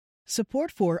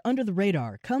Support for Under the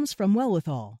Radar comes from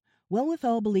Wellwithal.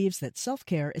 Wellwithal believes that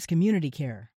self-care is community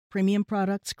care. Premium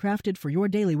products crafted for your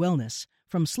daily wellness,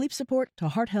 from sleep support to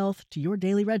heart health to your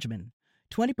daily regimen.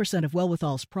 20% of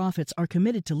Wellwithal's profits are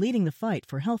committed to leading the fight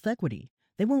for health equity.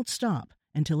 They won't stop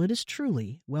until it is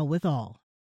truly well with all.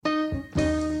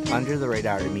 Under the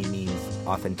radar to me means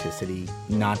authenticity,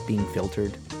 not being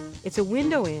filtered. It's a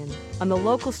window in on the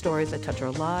local stories that touch our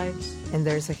lives. And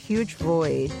there's a huge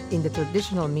void in the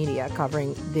traditional media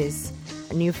covering these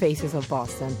new faces of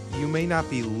Boston. You may not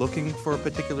be looking for a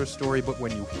particular story, but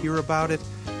when you hear about it,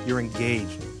 you're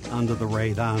engaged. Under the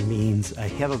radar means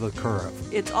ahead of the curve.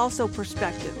 It's also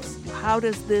perspectives. How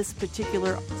does this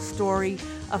particular story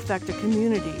affect a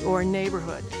community or a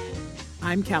neighborhood?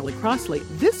 I'm Callie Crossley.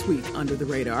 This week, Under the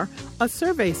Radar, a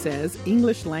survey says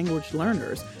English language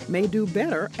learners may do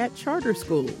better at charter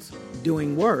schools.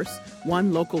 Doing worse,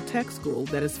 one local tech school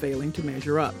that is failing to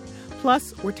measure up.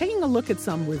 Plus, we're taking a look at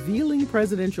some revealing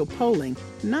presidential polling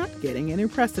not getting any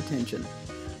press attention.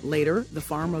 Later, the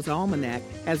Farmer's Almanac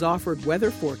has offered weather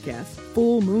forecasts,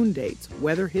 full moon dates,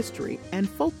 weather history, and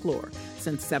folklore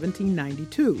since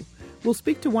 1792. We'll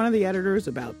speak to one of the editors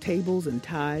about tables and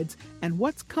tides and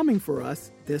what's coming for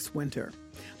us this winter.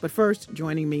 But first,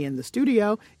 joining me in the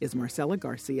studio is Marcela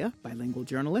Garcia, bilingual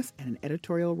journalist and an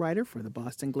editorial writer for the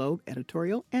Boston Globe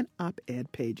editorial and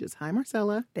op-ed pages. Hi,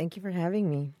 Marcela. Thank you for having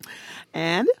me.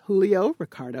 And Julio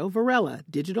Ricardo Varela,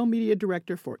 digital media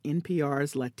director for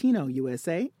NPR's Latino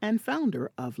USA and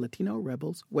founder of Latino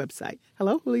Rebels website.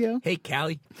 Hello, Julio. Hey,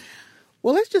 Callie.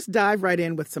 Well, let's just dive right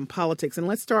in with some politics, and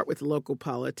let's start with local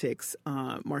politics,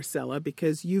 Marcela,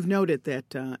 because you've noted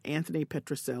that Anthony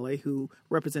Petrocelli, who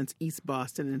represents East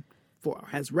Boston and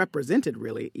has represented,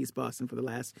 really, East Boston for the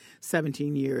last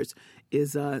 17 years,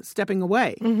 is stepping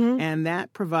away. Mm-hmm. And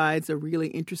that provides a really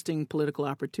interesting political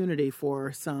opportunity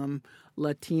for some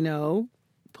Latino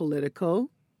political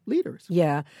leaders.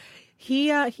 Yeah.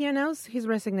 He announced his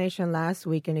resignation last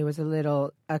week, and it was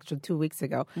actually 2 weeks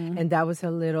ago. Mm-hmm. And that was a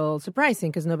little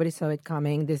surprising because nobody saw it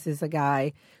coming. This is a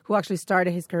guy who actually started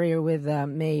his career with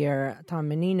Mayor Tom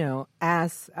Menino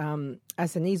as an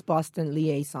East Boston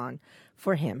liaison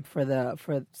for him, for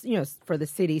the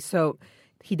city. So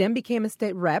he then became a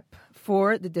state rep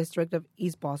for the district of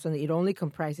East Boston. It only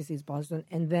comprises East Boston.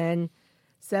 And then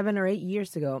 7 or 8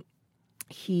 years ago,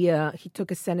 he took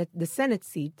the Senate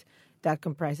seat that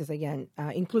comprises, again,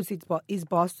 includes East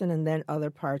Boston and then other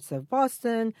parts of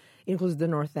Boston. It includes the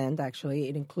North End, actually.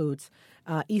 It includes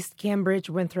East Cambridge,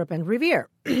 Winthrop, and Revere.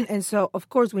 And so, of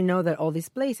course, we know that all these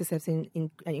places have seen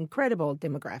an incredible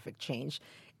demographic change.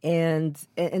 And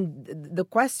the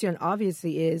question,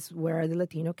 obviously, is where are the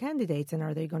Latino candidates and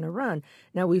are they going to run?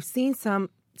 Now, we've seen some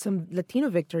Latino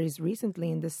victories recently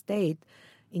in the state.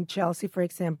 In Chelsea, for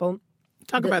example.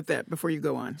 Talk about that before you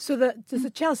go on. So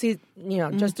Chelsea,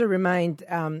 just to remind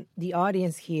the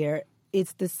audience here,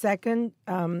 it's the second,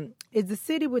 it's the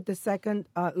city with the second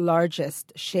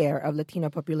largest share of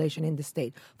Latino population in the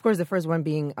state. Of course, the first one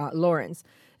being Lawrence.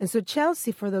 And so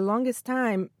Chelsea, for the longest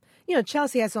time,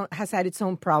 Chelsea has had its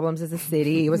own problems as a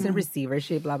city. It was in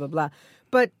receivership, blah, blah, blah.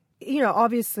 But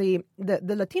obviously,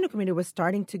 the Latino community was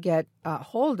starting to get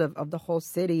hold of the whole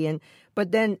city.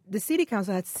 But then the city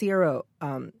council had zero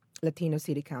Latino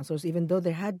city councilors, even though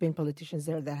there had been politicians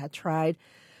there that had tried.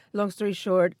 Long story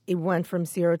short, it went from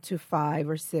 0 to 5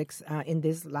 or 6 in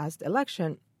this last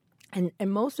election. And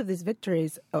most of these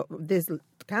victories, these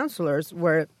councilors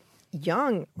were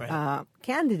young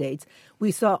candidates.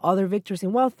 We saw other victories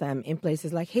in Waltham, in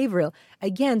places like Haverhill.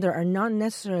 Again, there are not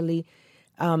necessarily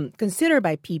considered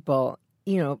by people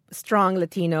strong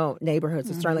Latino neighborhoods,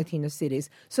 mm-hmm. strong Latino cities.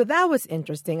 So that was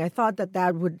interesting. I thought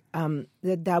that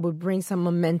would bring some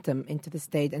momentum into the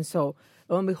state. And so,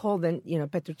 lo and behold, then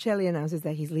Petrocelli announces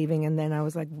that he's leaving, and then I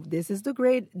was like, this is a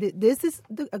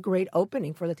great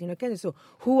opening for Latino candidates. So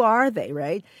who are they,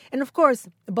 right? And of course,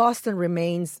 Boston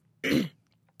remains.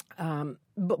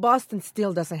 Boston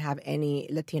still doesn't have any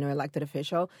Latino elected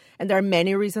official, and there are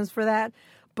many reasons for that.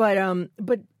 But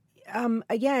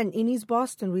again, in East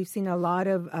Boston, we've seen a lot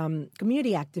of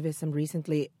community activism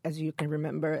recently. As you can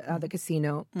remember, the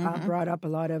casino brought up a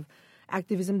lot of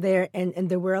activism there. And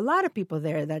there were a lot of people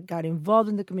there that got involved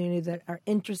in the community that are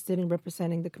interested in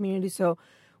representing the community. So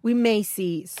we may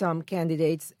see some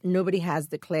candidates. Nobody has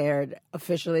declared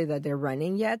officially that they're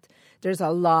running yet. There's a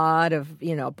lot of,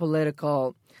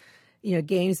 political,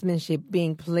 gamesmanship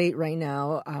being played right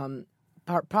now.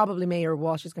 Probably Mayor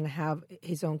Walsh is going to have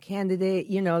his own candidate.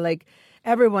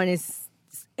 Everyone is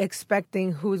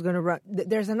expecting who's going to run.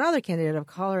 There's another candidate of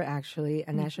color, actually,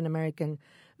 an Asian American,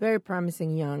 very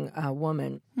promising young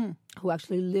woman who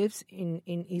actually lives in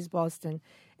East Boston.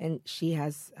 and she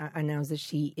has announced that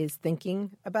she is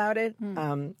thinking about it,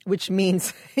 which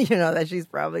means, that she's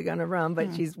probably going to run,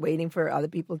 but she's waiting for other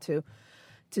people to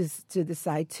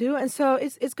decide too. And so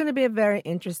it's going to be a very, very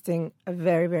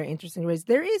interesting race.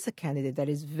 There is a candidate that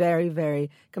is very, very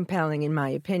compelling, in my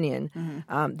opinion.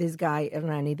 This guy,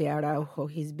 Hernani de Araujo,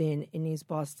 he's been in East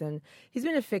Boston. He's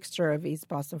been a fixture of East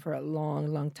Boston for a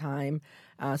long, long time,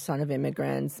 son of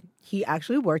immigrants. He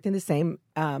actually worked in the same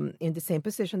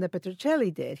position that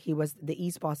Petruccelli did. He was the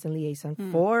East Boston liaison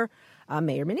for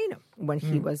Mayor Menino. When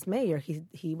he was mayor,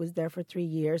 he was there for 3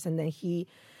 years, and then he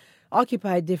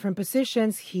occupied different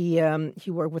positions. He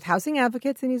worked with housing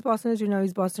advocates in East Boston. As you know,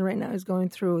 East Boston right now is going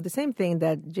through the same thing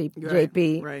that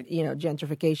JP, right.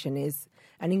 Gentrification is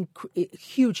a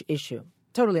huge issue.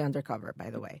 Totally undercover, by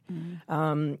the way.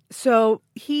 So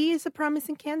he is a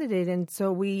promising candidate, and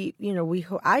so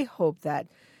I hope that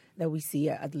we see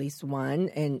at least one,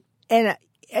 and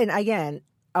again,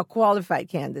 a qualified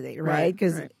candidate, right?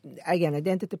 Because again,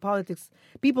 identity politics.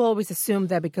 People always assume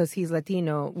that because he's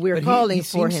Latino, we're calling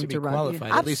for him to run.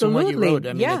 Qualified, Absolutely, at least in what you wrote.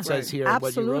 I mean, yeah. it says here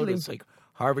what you wrote. It's like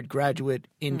Harvard graduate,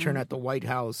 intern at the White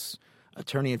House,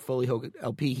 attorney at Foley Hogan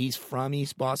LP. He's from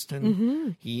East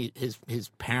Boston. His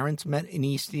parents met in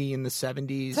Eastie in the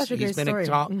 70s. Such a great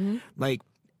story. Like,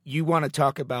 you want to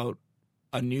talk about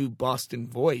a new Boston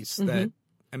voice that,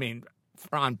 I mean,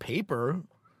 on paper,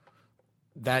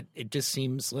 that it just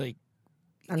seems like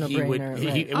he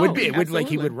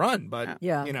would run, but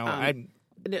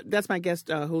that's my guest,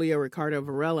 Julio Ricardo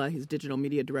Varela. He's digital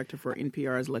media director for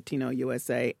NPR's Latino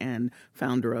USA and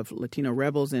founder of Latino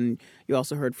Rebels. And you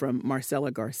also heard from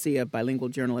Marcela Garcia, bilingual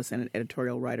journalist and an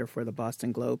editorial writer for the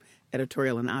Boston Globe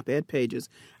editorial and op-ed pages.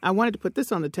 I wanted to put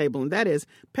this on the table, and that is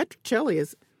Petruccelli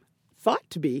is thought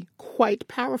to be quite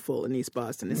powerful in East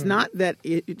Boston. It's not that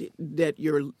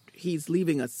he's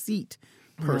leaving a seat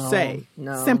per se.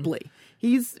 No. Simply.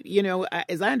 He's,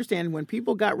 as I understand, when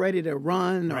people got ready to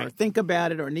run or think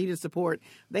about it or needed support,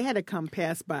 they had to come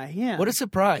pass by him. What a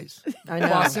surprise. I know.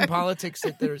 Boston politics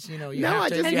that there's, you have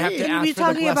to ask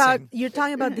for the blessing. You're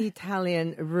talking about the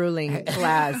Italian ruling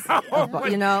class,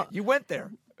 You went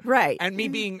there. Right. And me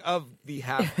being of the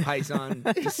half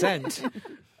Paisan descent.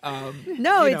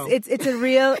 It's a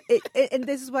real, and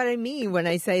this is what I mean when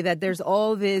I say that there's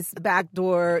all this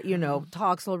backdoor,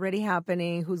 talks already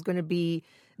happening. Who's going to be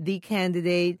the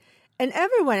candidate? And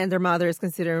everyone and their mother is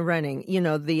considering running.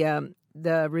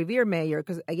 The Revere mayor,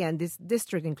 because again, this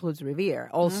district includes Revere,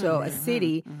 also a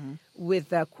city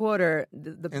with a quarter.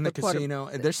 The casino.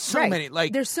 There's so many.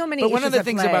 There's so many. But one of the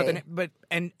things about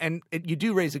you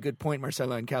do raise a good point,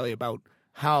 Marcela and Callie, about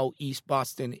how East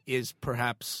Boston is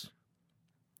perhaps.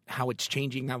 How it's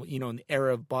changing now, in the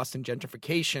era of Boston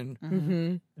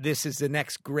gentrification, this is the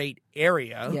next great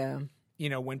area.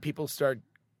 Yeah. When people start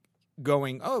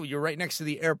going, oh, you're right next to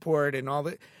the airport and all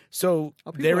that. So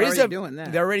there is doing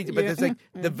that. They're already, but there's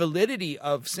the validity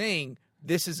of saying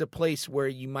this is a place where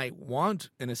you might want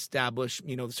an established,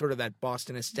 sort of that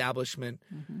Boston establishment,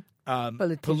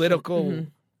 political,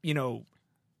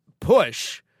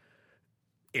 push.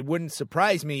 It wouldn't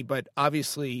surprise me, but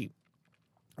obviously,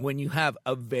 when you have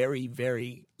a very,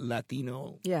 very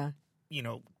Latino,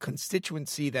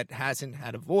 constituency that hasn't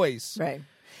had a voice, right?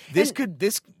 This would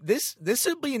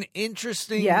be an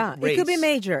interesting race. It could be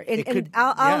major. And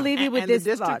I'll leave you with this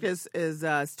the thought. district is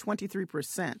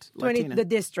 23% Latino. The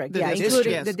district,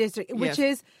 including the district, which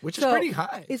is pretty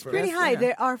high. It's pretty high.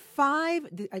 There are 5.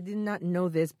 I did not know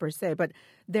this per se, but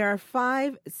there are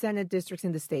 5 Senate districts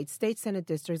in the state. State Senate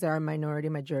districts are a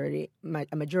majority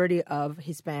of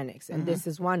Hispanics, and this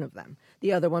is one of them.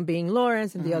 The other one being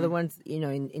Lawrence, and the other ones,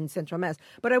 in Central Mass.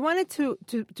 But I wanted to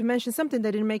mention something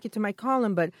that didn't make it to my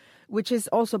column, but which is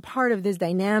also part of this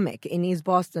dynamic in East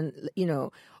Boston,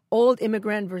 old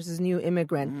immigrant versus new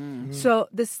immigrant. So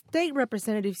the state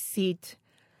representative seat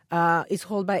is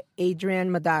held by Adrian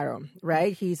Madaro,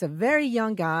 right? He's a very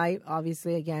young guy,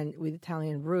 obviously, again, with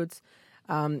Italian roots.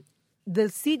 The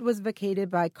seat was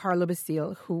vacated by Carlo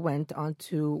Bastille, who went on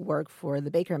to work for the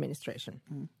Baker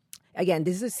administration. Again,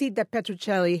 this is a seat that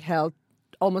Petruccelli held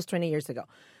almost 20 years ago.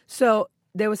 So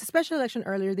there was a special election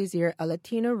earlier this year. A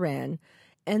Latino ran.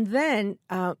 And then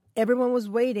everyone was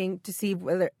waiting to see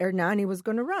whether Hernani was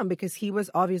going to run, because he was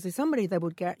obviously somebody that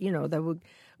would get, that would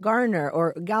garner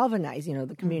or galvanize,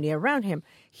 the community around him.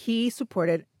 He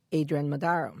supported Adrian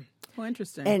Madaro. Oh,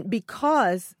 interesting. And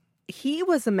because he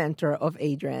was a mentor of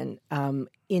Adrian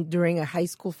during a high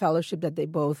school fellowship that they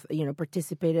both,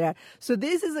 participated at. So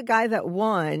this is a guy that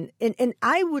won, and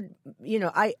I would,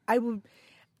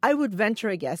 I would venture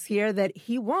a guess here that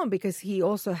he won because he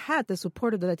also had the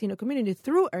support of the Latino community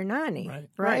through Hernani,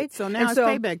 right? So now it's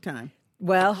payback time.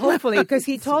 Well, hopefully, because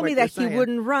he told me what that you're he saying.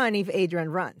 wouldn't run if Adrian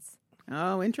runs.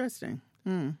 Oh, interesting. He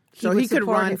So would he could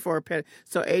support run it. for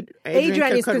Adrian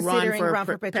Adrian is could considering run run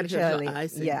for Petruccielli. Petruccielli. I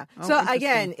see. Yeah. Oh, So interesting.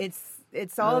 again,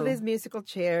 it's all of Oh. these musical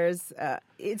chairs.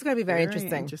 It's going to be very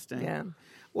interesting. Yeah.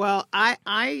 Well,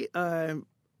 I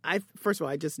first of all,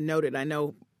 I just noted. I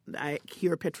know I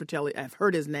hear Petruccielli. I've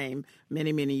heard his name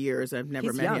many, many years. I've never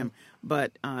He's met young. him,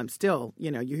 but still,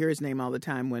 you hear his name all the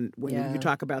time when Yeah. you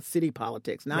talk about city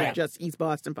politics, not Right. just East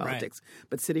Boston politics,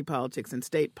 but city politics and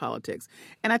state politics.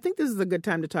 And I think this is a good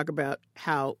time to talk about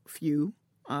how few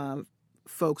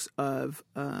folks of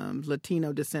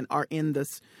Latino descent are in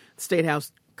this state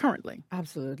house currently.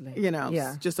 Absolutely.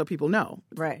 Yeah. Just so people know.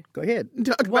 Right. Go ahead.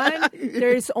 Talk about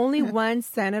There's only one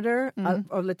senator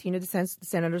of Latino descent,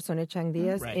 Senator Sonia Chang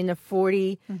Diaz, Right. in the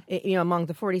 40, among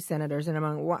the 40 senators, and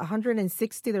among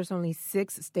 160, there's only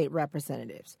 6 state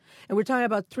representatives. And we're talking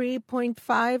about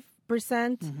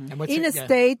 3.5% And what's in it- a yeah.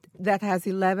 state that has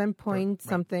 11 point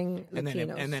something And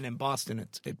Latinos. then in Boston,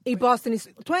 In Boston is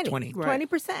 20. 20.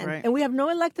 20%. Right. And we have no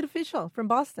elected official from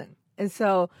Boston. And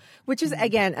so, which is,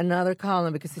 again, another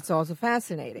column because it's also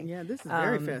fascinating. Yeah, this is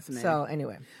very fascinating. So,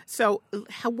 anyway. So,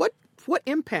 what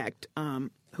impact,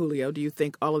 Julio, do you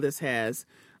think all of this has,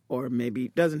 or maybe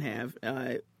doesn't have,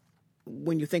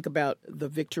 when you think about the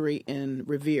victory in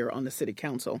Revere on the city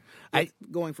council?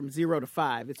 Going from 0 to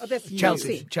 5. It's that's huge.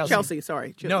 Chelsea. Chelsea,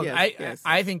 sorry. No, Yes.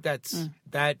 I think that's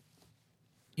that.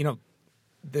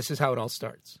 This is how it all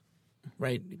starts,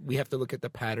 right? We have to look at the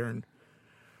pattern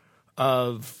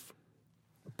of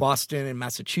Boston and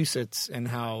Massachusetts and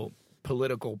how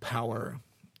political power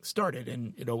started,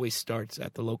 and it always starts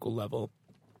at the local level.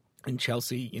 In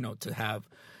Chelsea, to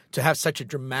have such a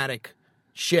dramatic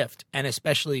shift, and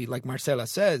especially like Marcela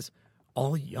says,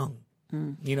 all young.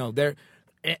 They're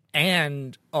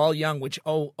and all young, which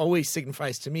always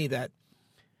signifies to me that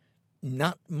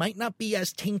might not be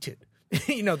as tainted.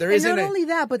 There And isn't not only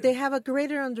that, but they have a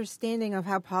greater understanding of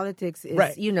how politics is.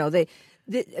 Right.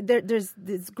 There's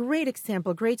this great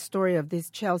example, great story of this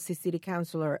Chelsea city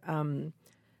councilor,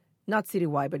 not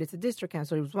citywide, but it's a district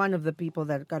councilor. It was one of the people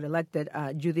that got elected,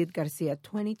 Judith Garcia,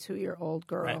 22-year-old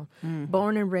girl,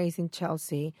 born and raised in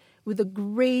Chelsea, with a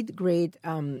great, great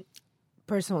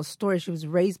personal story. She was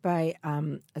raised by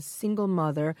a single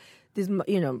mother. This,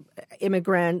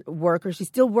 immigrant worker. She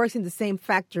still works in the same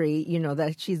factory,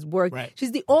 that she's worked. Right.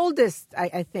 She's the oldest,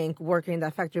 I think, working in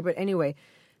that factory. But anyway,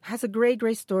 has a great,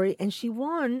 great story. And she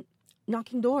won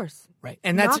knocking doors. right,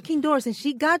 and that's Knocking doors. And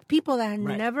she got people that had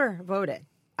Right. never voted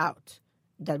out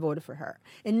that voted for her.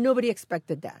 And nobody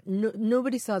expected that.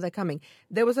 Nobody saw that coming.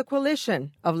 There was a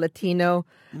coalition of Latino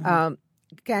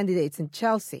candidates in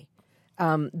Chelsea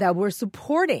that were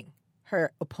supporting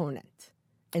her opponent.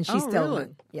 And she Oh, still really?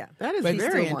 won. Yeah. That is But- very still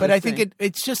interesting. won. But I think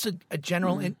it's just a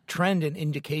general trend and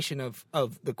indication of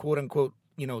the quote unquote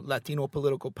Latino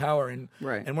political power, and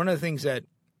Right. and one of the things that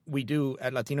we do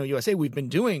at Latino USA, we've been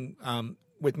doing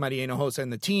with Maria Hinojosa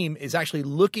and the team, is actually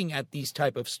looking at these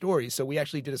type of stories. So we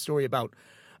actually did a story about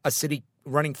a city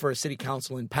running for a city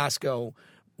council in Pasco,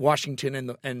 Washington,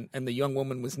 and the young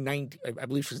woman was 19, I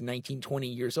believe she was 19, 20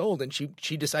 years old, and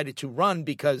she decided to run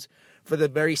because for the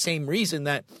very same reason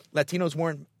that Latinos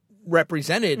weren't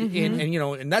represented in,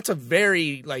 and that's a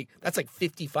very that's like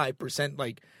 55%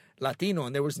 Latino,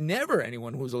 and there was never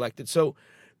anyone who was elected. So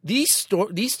these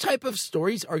type of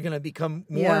stories are going to become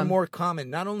more and more common,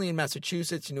 not only in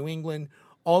Massachusetts, New England,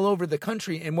 all over the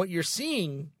country. And what you're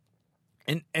seeing,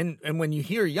 and when you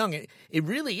hear young, it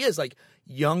really is like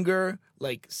younger,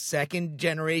 like second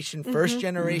generation, first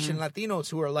generation Latinos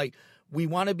who are like, we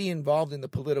want to be involved in the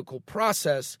political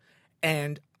process,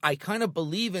 and I kind of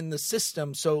believe in the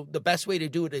system. So the best way to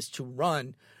do it is to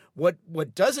run. What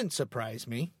doesn't surprise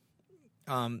me,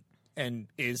 and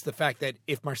is the fact that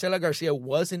if Marcela Garcia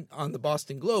wasn't on the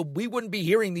Boston Globe, we wouldn't be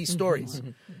hearing these stories.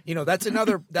 That's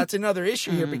another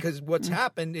issue here, because what's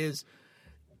happened is,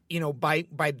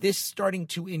 by this starting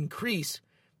to increase,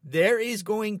 there is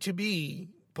going to be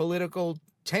political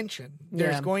tension.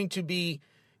 There's going to be,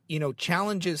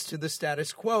 challenges to the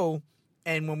status quo.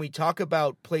 And when we talk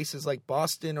about places like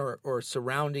Boston or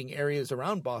surrounding areas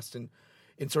around Boston,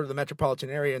 in sort of the metropolitan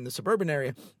area and the suburban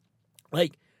area,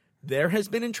 there has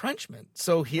been entrenchment.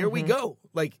 So here we go.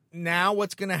 Now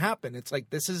what's going to happen? It's like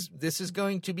this is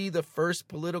going to be the first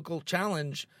political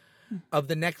challenge of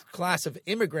the next class of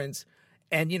immigrants.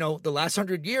 And, the last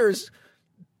 100 years,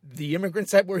 the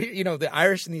immigrants that were here, the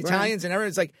Irish and the Italians and everyone,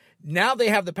 it's like now they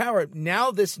have the power.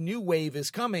 Now this new wave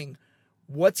is coming.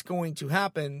 What's going to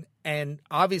happen? And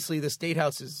obviously the State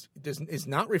House is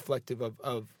not reflective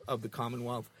of the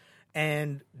Commonwealth.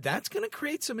 And that's going to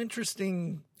create some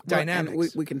interesting Well,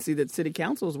 dynamics. and we can see that city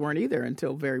councils weren't either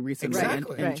until very recently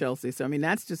Exactly. in Right. Chelsea. So, I mean,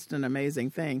 that's just an amazing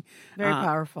thing. Very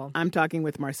powerful. I'm talking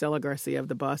with Marcela Garcia of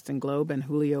the Boston Globe and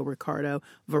Julio Ricardo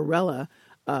Varela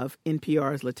of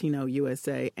NPR's Latino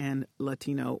USA and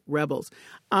Latino Rebels.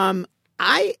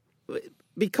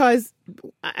 Because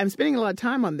I'm spending a lot of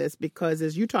time on this because,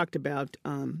 as you talked about,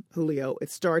 Julio, it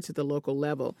starts at the local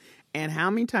level. And how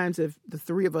many times have the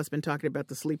three of us been talking about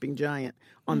the sleeping giant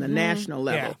on the national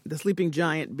level? Yeah. The sleeping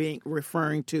giant being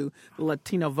referring to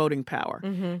Latino voting power.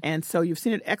 And so you've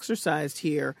seen it exercised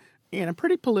here in a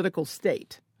pretty political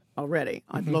state already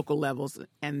on local levels.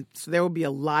 And so there will be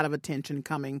a lot of attention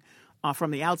coming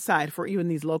from the outside for even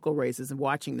these local races and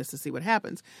watching this to see what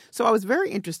happens. So I was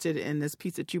very interested in this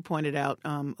piece that you pointed out,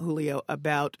 Julio,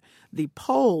 about the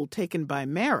poll taken by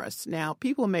Marist. Now,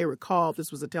 people may recall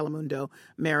this was a Telemundo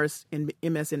Marist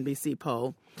MSNBC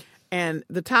poll. And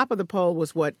the top of the poll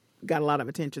was what got a lot of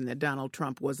attention, that Donald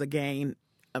Trump was again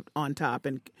on top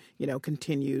and,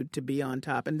 continued to be on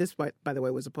top. And this, by the way,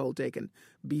 was a poll taken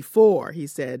before he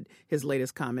said his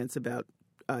latest comments about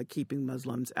keeping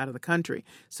Muslims out of the country.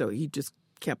 So he just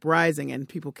kept rising, and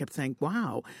people kept saying,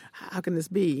 wow, how can this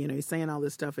be? He's saying all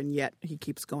this stuff, and yet he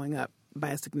keeps going up by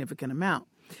a significant amount.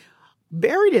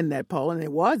 Buried in that poll, and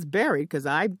it was buried because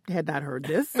I had not heard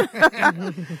this,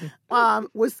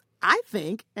 was, I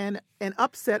think, an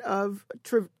upset of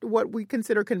what we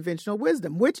consider conventional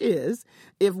wisdom, which is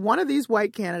if one of these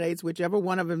white candidates, whichever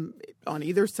one of them on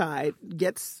either side,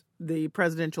 gets the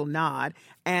presidential nod,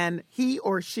 and he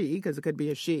or she, because it could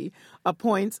be a she,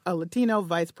 appoints a Latino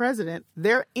vice president,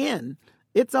 they're in.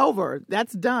 It's over.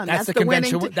 That's done. That's the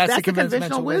winning. conventional- that's the conventional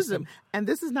conventional wisdom. wisdom. And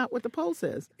this is not what the poll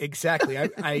says. Exactly.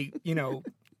 I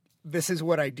this is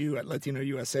what I do at Latino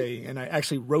USA, and I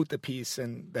actually wrote the piece,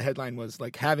 and the headline was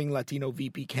like, having Latino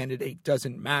VP candidate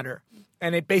doesn't matter.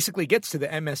 And it basically gets to the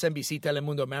MSNBC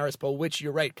Telemundo Marist poll, which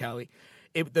you're right, Callie.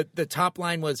 The top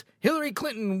line was, Hillary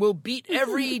Clinton will beat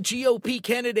every GOP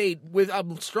candidate with a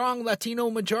strong Latino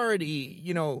majority,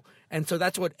 and so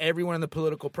that's what everyone in the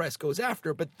political press goes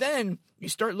after. But then you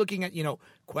start looking at,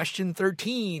 question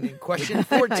 13 and question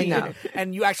 14,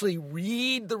 and you actually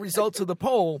read the results of the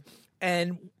poll,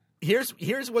 and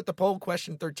here's what the poll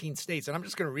question 13 states, and I'm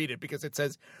just going to read it because it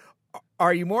says,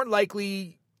 are you more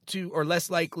likely to or less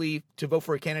likely to vote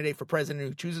for a candidate for president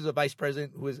who chooses a vice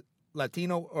president who is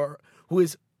Latino or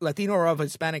of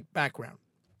Hispanic background?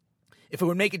 If it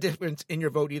would make a difference in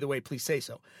your vote either way, please say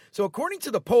so. So according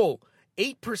to the poll,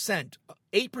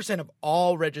 8% of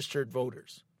all registered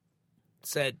voters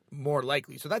said more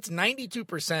likely. So that's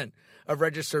 92% of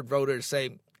registered voters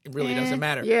say it really doesn't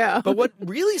matter. Yeah. But what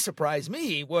really surprised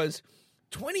me was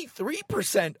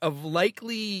 23% of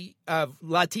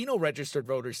Latino registered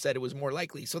voters said it was more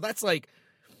likely. So that's like,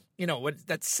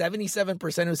 that's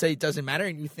 77% who say it doesn't matter.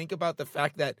 And you think about the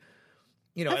fact that,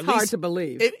 That's at hard least to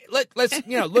believe.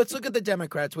 Let's look at the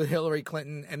Democrats with Hillary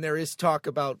Clinton, and there is talk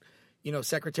about,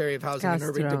 Secretary of Housing and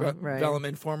Urban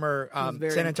Development, former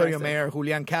San Antonio Mayor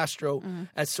Julian Castro,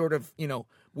 as sort of,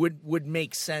 would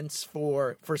make sense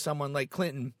for someone like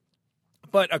Clinton.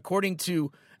 But according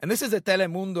to, and this is a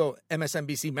Telemundo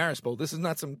MSNBC Marist poll, this is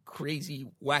not some crazy,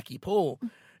 wacky poll,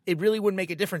 it really would make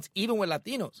a difference, even with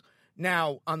Latinos.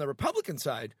 Now, on the Republican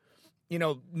side,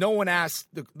 no one asked,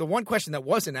 the one question that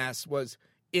wasn't asked was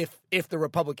if the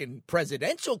Republican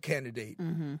presidential candidate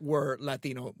were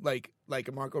Latino, like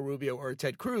a Marco Rubio or a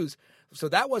Ted Cruz. So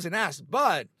that wasn't asked.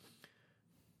 But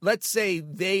let's say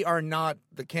they are not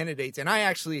the candidates. And I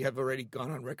actually have already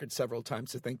gone on record several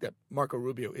times to think that Marco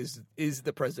Rubio is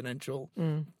the presidential.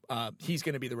 He's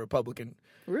going to be the Republican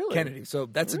candidate. So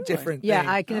that's a different thing. Yeah,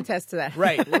 I can attest to that.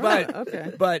 Right. But,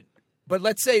 Okay. But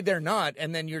let's say they're not,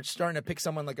 and then you're starting to pick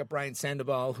someone like a Brian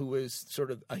Sandoval, who is sort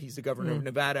of he's the governor of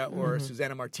Nevada, or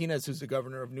Susana Martinez, who's the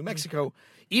governor of New Mexico.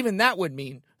 Even that would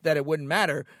mean that it wouldn't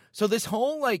matter. So this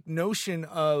whole notion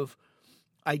of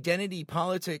identity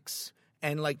politics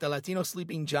and the Latino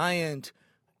sleeping giant,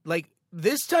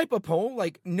 this type of poll,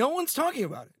 no one's talking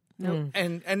about it. Nope.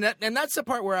 And that's the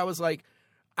part where I was like,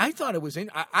 I thought it was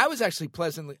I was actually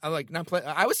pleasantly I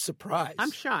was surprised.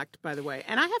 I'm shocked, by the way,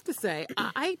 and I have to say,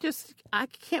 I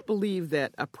can't believe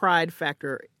that a pride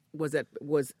factor was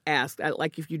asked.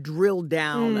 If you drill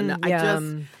down,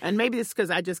 and maybe it's because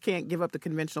I just can't give up the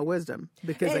conventional wisdom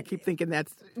because I keep thinking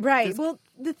that's right. Well,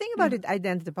 the thing about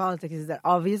identity politics is that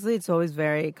obviously it's always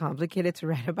very complicated to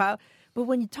write about. But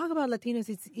when you talk about Latinos,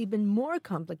 it's even more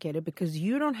complicated because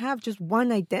you don't have just one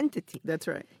identity. That's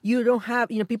right. You don't have,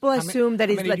 people assume that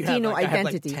it's Latino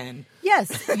identity. I have 10.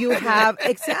 Yes, you have,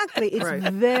 exactly. It's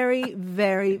very,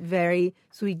 very, very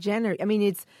sui generis. I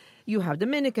mean, you have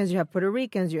Dominicans, you have Puerto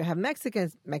Ricans, you have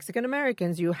Mexicans, Mexican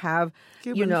Americans, you have,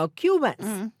 Cubans.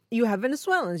 Cubans, you have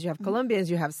Venezuelans, you have Colombians,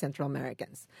 you have Central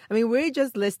Americans. I mean, we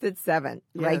just listed 7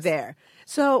 right Yes. there.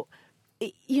 So,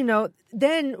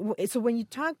 then so when you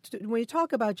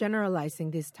talk about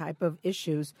generalizing this type of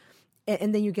issues,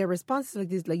 and then you get responses like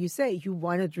this, like you say, you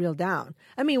want to drill down.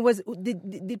 I mean,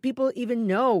 did people even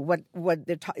know what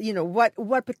they're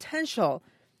what potential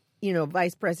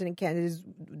vice president candidates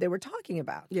they were talking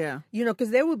about? Yeah.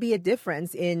 Because there would be a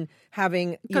difference in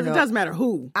having Because it doesn't matter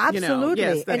who. Absolutely.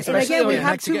 Yes, And Especially again, we with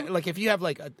have Mexican, to. like if you have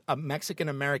like a Mexican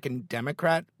American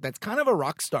Democrat, that's kind of a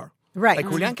rock star. Right. Like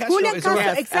Julian Castro Julian is Castro, a rock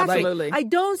Yes, exactly. absolutely. I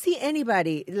don't see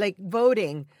anybody like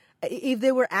voting if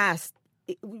they were asked.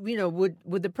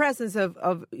 Would the presence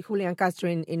of Julian Castro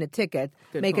in a ticket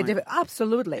Good make point. a difference?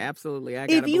 Absolutely. Absolutely. I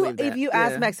gotta believe that. If you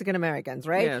ask Yeah. Mexican Americans,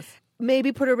 right? Yes.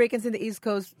 Maybe Puerto Ricans in the East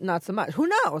Coast, not so much. Who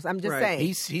knows? I'm just Right.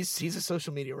 saying. He's a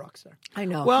social media rock star. I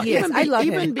know. Well, he is. even, I love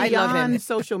even him. I love him. beyond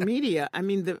social media, I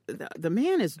mean, the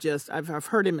man is just, I've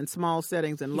heard him in small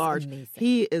settings and large. amazing.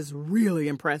 He is really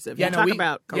impressive. Yeah, You no, talk we,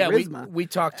 about yeah, charisma. we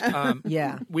talked.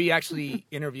 Yeah. We actually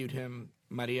interviewed him.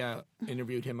 Maria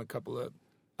interviewed him a couple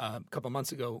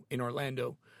months ago in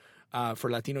Orlando for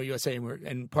Latino USA,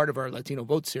 and part of our Latino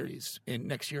Vote series in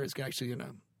next year is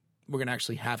we're gonna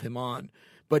actually have him on.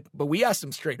 But we asked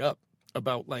him straight up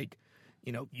about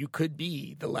you could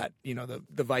be the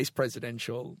vice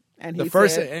presidential. And the he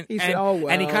first, said, "Oh well."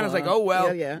 and he kind of was like, oh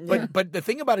well. Yeah. But the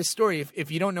thing about his story,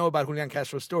 if you don't know about Julian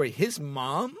Castro's story, his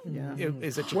mom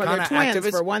is a Chicana Well, they're twins,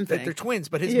 activist. for one thing. They're twins,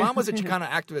 but his mom was a Chicana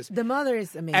activist. The mother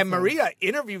is amazing. And Maria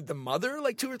interviewed the mother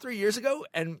like 2 or 3 years ago,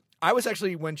 and I was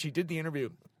actually, when she did the interview,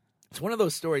 it's one of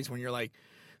those stories when you're like,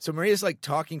 so Maria's like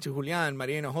talking to Julian,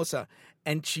 Maria Hinojosa,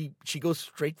 and she goes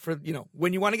straight for,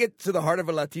 when you want to get to the heart of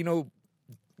a Latino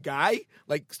guy,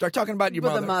 like start talking about your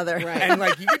With mother. the mother. Right. And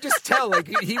like you could just tell, like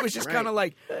he was just Right. kind of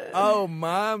like, oh,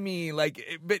 mommy,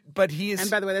 like, but he is. And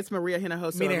by the way, that's Maria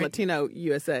Hinojosa Maria- of Latino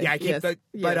USA. Yeah, I keep Yes. that.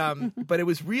 Yeah. But it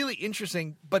was really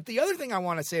interesting. But the other thing I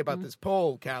want to say about this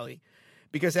poll, Callie,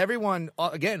 because everyone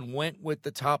again went with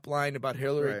the top line about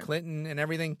Hillary Right. Clinton and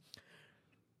everything,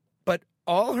 but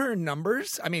all her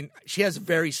numbers, I mean, she has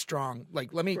very strong.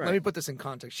 Like, let me put this in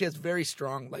context. She has very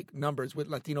strong numbers with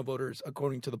Latino voters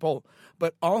according to the poll.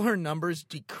 But all her numbers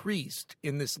decreased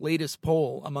in this latest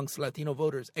poll amongst Latino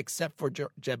voters, except for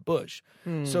Jeb Bush.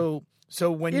 So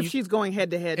when if she's going head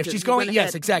to head, if she's going,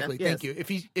 yes, exactly. Thank you.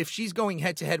 If she's going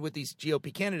head to head with these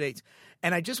GOP candidates,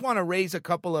 and I just want to raise a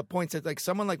couple of points that, like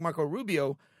someone like Marco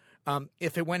Rubio,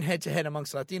 if it went head to head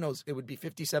amongst Latinos, it would be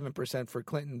 57% for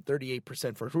Clinton,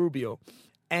 38% for Rubio,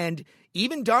 and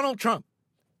even Donald Trump,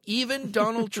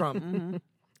 in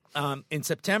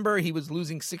September he was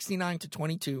losing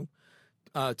 69-22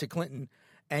 to Clinton.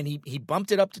 And he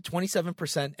bumped it up to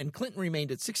 27%, and Clinton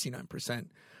remained at 69%.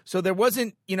 So there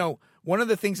wasn't, one of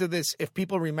the things of this, if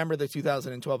people remember the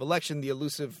 2012 election, the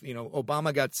elusive,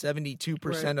 Obama got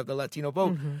 72% of the Latino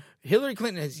vote. Mm-hmm. Hillary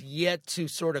Clinton has yet to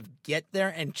sort of get there,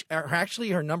 and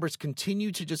her numbers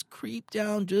continue to just creep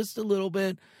down just a little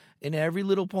bit in every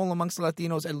little poll amongst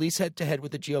Latinos, at least head to head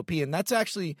with the GOP. And that's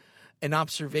actually an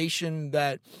observation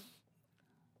that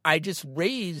I just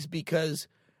raised because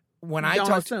when I Don't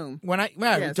talk, assume.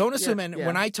 don't assume, yes, and yeah.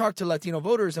 when I talk to Latino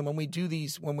voters, and when we do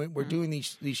these, when we're doing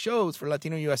these shows for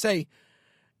Latino USA,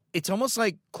 it's almost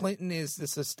like Clinton is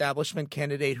this establishment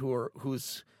candidate who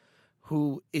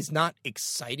is not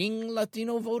exciting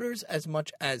Latino voters as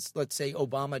much as, let's say,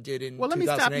 Obama did in 2008, Well, let me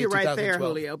stop you right there, 2012.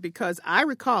 Julio, because I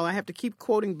recall, I have to keep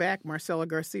quoting back Marcela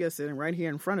Garcia sitting right here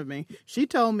in front of me. She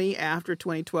told me after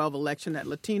 2012 election that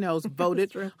Latinos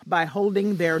voted by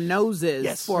holding their noses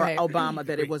Yes. for Right. Obama,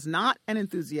 that it was not an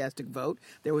enthusiastic vote.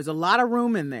 There was a lot of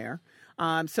room in there.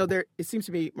 So there, it seems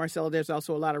to me, Marcela, there's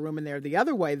also a lot of room in there the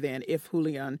other way then if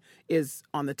Julian is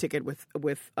on the ticket with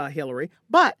Hillary.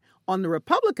 But on the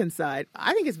Republican side,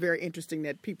 I think it's very interesting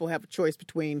that people have a choice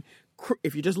between,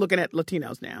 if you're just looking at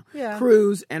Latinos now, Yeah.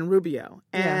 Cruz and Rubio.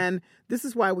 Yeah. And this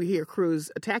is why we hear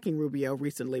Cruz attacking Rubio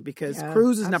recently, because Yeah,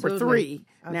 Cruz is number absolutely.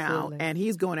 3 now, Absolutely. and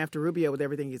he's going after Rubio with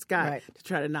everything he's got Right. to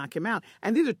try to knock him out.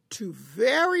 And these are two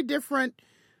very different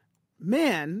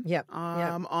men Yep,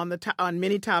 yep. on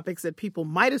many topics that people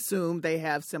might assume they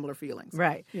have similar feelings.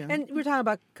 Right. Yeah. And we're talking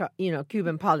about,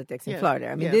 Cuban politics in Yeah,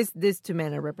 Florida. I mean, yeah. these two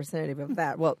men are representative of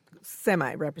that. Well,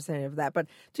 semi-representative of that. But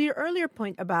to your earlier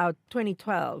point about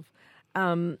 2012,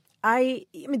 I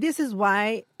mean, this is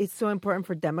why it's so important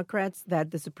for Democrats that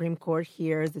the Supreme Court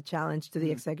hears the challenge to the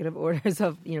executive orders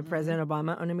of, President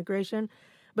Obama on immigration,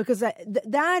 because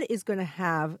that is going to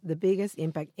have the biggest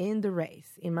impact in the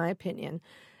race, in my opinion.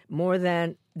 more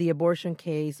than the abortion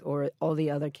case or all the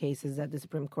other cases that the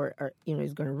Supreme Court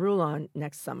is going to rule on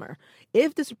next summer.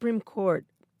 If the Supreme Court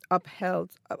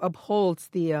upholds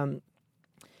the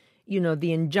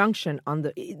the injunction on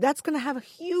that's going to have a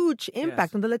huge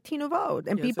impact on the Latino vote.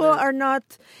 And people are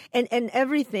not, and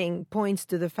everything points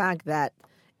to the fact that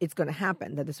it's going to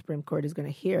happen, that the Supreme Court is going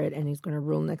to hear it and he's going to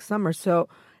rule next summer. So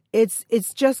it's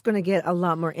just going to get a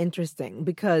lot more interesting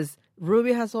because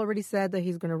Rubio has already said that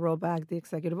he's going to roll back the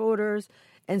executive orders.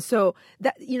 And so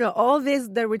that, all this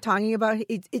that we're talking about,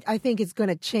 I think it's going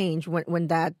to change when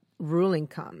that ruling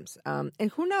comes.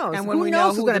 And who knows? And when who we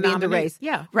knows know who's going to be in the nominee- race?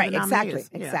 Yeah. Right. the nominee Exactly. is.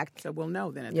 Yeah. Exactly. So we'll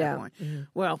know then at Yeah. that point.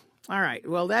 Well, all right.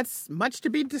 Well, that's much to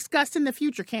be discussed in the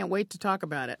future. Can't wait to talk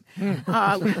about it.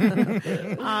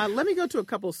 Let me go to a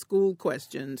couple school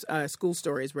questions, school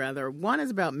stories, rather. One is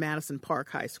about Madison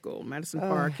Park High School. Madison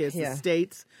Park is the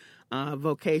state's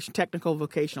technical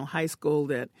vocational high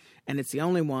school and it's the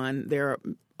only one. There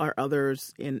are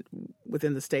others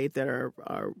within the state that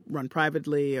are run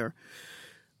privately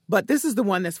but this is the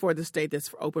one that's for the state,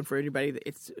 that's open for anybody.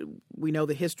 We know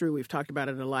the history. We've talked about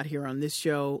it a lot here on this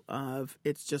show.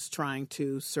 It's just trying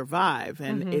to survive.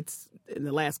 And it's, in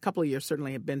the last couple of years,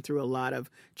 certainly have been through a lot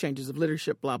of changes of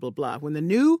leadership, blah, blah, blah. When the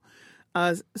new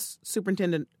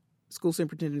school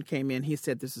superintendent came in, he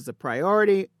said this is a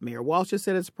priority. Mayor Walsh has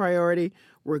said it's a priority.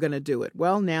 We're going to do it.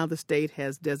 Well, now the state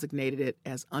has designated it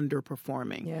as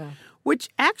underperforming, which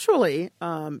actually,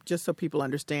 just so people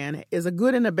understand, is a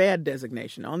good and a bad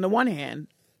designation. On the one hand,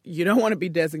 you don't want to be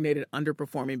designated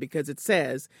underperforming because it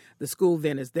says the school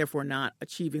then is therefore not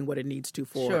achieving what it needs to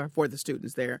for the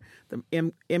students there. The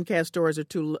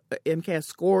MCAS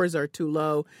scores are too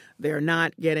low. They're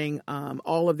not getting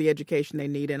all of the education they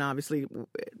need, and obviously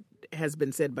has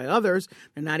been said by others,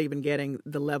 they're not even getting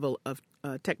the level of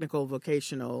technical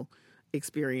vocational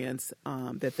experience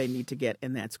that they need to get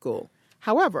in that school.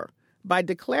 However, by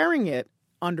declaring it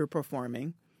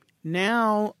underperforming,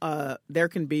 now there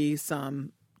can be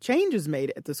some changes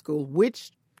made at the school,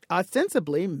 which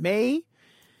ostensibly may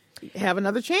have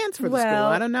another chance for the school.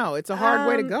 I don't know. It's a hard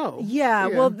way to go. Yeah.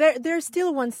 Well, they're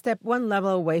still one level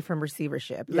away from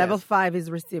receivership. Yes. Level 5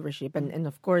 is receivership. And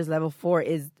of course, level 4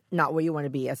 is not where you want to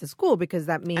be as a school because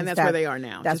that means and that's where they are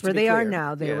now. That's where they are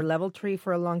now. They were level 3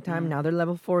 for a long time. Now they're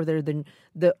level 4. They're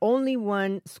the only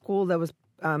one school that was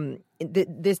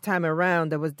this time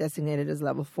around that was designated as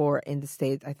level 4 in the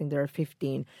state. I think there are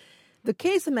 15. The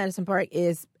case of Madison Park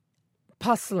is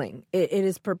puzzling.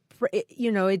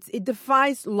 It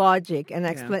defies logic and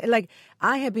explanation. Like,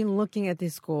 I have been looking at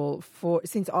this school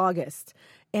since August,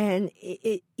 and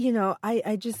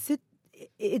I just sit.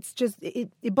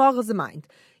 It boggles the mind.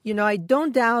 I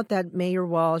don't doubt that Mayor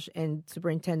Walsh and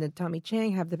Superintendent Tommy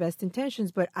Chang have the best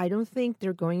intentions, but I don't think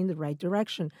they're going in the right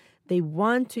direction. They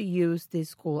want to use this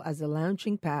school as a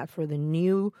launching pad for the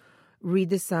new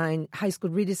high school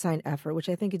redesign effort, which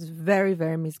I think is very,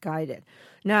 very misguided.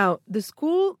 Now, the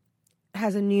school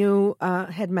has a new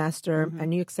headmaster, a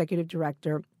new executive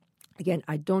director. Again,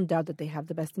 I don't doubt that they have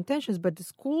the best intentions, but the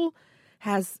school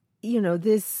has,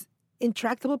 this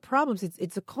intractable problems.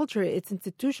 It's a culture. It's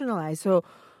institutionalized. So,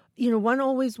 one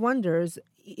always wonders,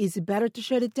 is it better to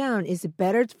shut it down? Is it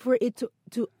better for it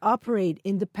to operate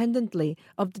independently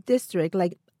of the district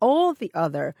like all the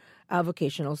other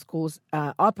vocational schools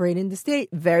operate in the state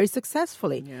very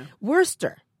successfully? Yeah.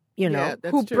 Worcester,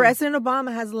 who true. President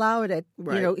Obama has lauded, he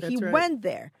right. went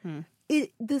there.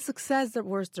 The success that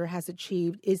Worcester has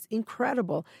achieved is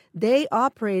incredible. They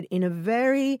operate in a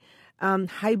very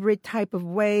hybrid type of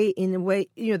way, in a way,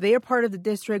 they are part of the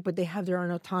district, but they have their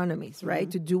own autonomies, right,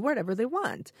 to do whatever they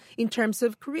want in terms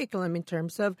of curriculum, in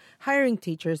terms of hiring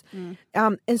teachers.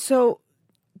 And so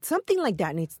something like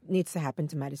that needs to happen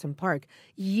to Madison Park.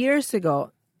 Years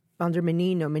ago, under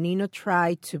Menino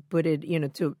tried to put it,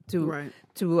 to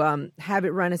have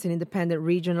it run as an independent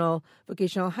regional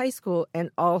vocational high school, and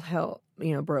all hell,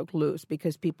 broke loose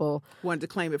because people wanted to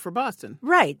claim it for Boston.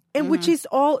 Right. And which is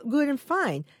all good and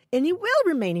fine. And it will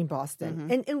remain in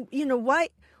Boston. And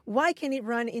why can it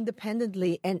run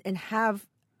independently and have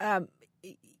I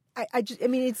think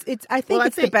it's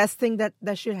the best thing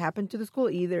that should happen to the school.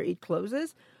 Either it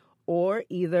closes or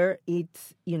either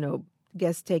it's,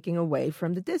 gets taken away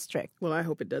from the district. Well, I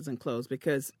hope it doesn't close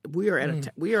because we are at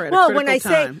a critical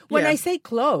time. I say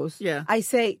close, yeah. I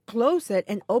say close it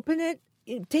and open it.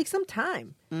 It takes some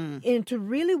time and to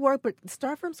really work, but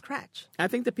start from scratch. I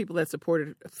think the people that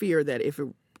supported fear that if it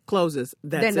closes,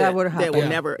 that's then that would happen. It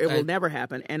will never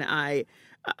happen. And I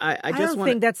I don't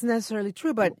think that's necessarily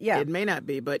true, but yeah. It may not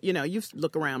be, but you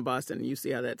look around Boston and you see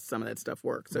how some of that stuff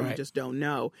works. So you just don't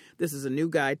know. This is a new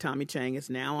guy, Tommy Chang. It's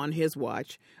now on his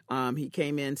watch. He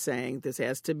came in saying this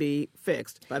has to be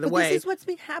fixed. By the way, this is what's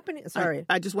been happening. Sorry.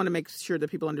 I just want to make sure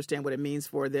that people understand what it means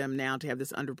for them now to have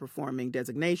this underperforming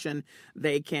designation.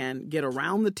 They can get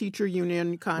around the teacher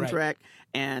union contract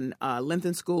and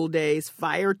lengthen school days,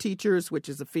 fire teachers, which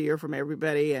is a fear from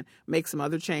everybody, and make some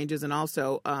other changes. And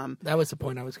also, that was the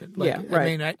point I was going to. right. I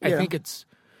mean, I think it's,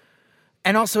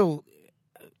 and also,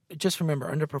 just remember,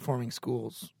 underperforming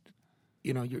schools.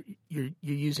 You're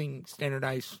using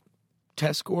standardized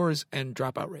test scores and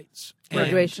dropout rates,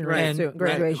 graduation rates too.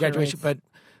 Graduation rates.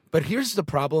 But here's the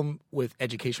problem with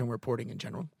education reporting in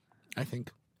general. I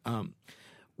think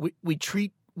we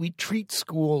treat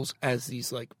schools as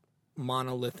these like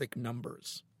monolithic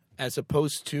numbers, as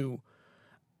opposed to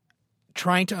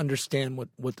trying to understand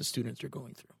what the students are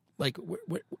going through. Like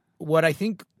what I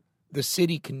think the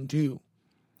city can do,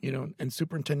 and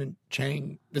Superintendent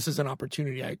Chang, this is an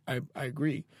opportunity. I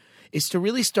agree, is to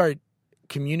really start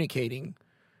communicating.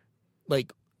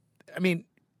 Like, I mean,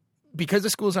 because the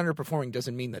school is underperforming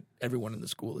doesn't mean that everyone in the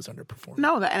school is underperforming.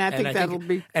 No, and I think that'll be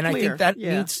clear. And I think that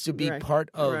needs to be right. part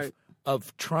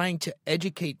of trying to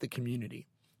educate the community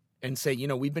and say,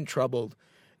 we've been troubled.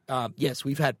 Yes,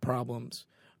 we've had problems.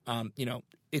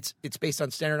 It's based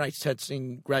on standardized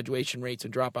testing, graduation rates,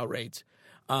 and dropout rates.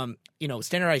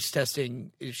 Standardized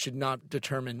testing should not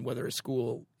determine whether a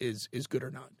school is good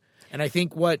or not. And I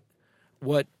think what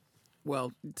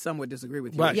well, some would disagree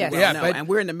with you. Right. Yes. Yeah, no, but, and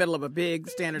we're in the middle of a big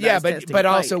standardized testing but fight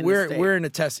also in the we're state. in a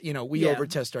test. We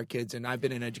over-test our kids, and I've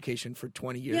been in education for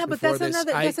 20 years. Yeah, but before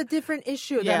that's a different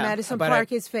issue that Madison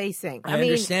Park is facing. I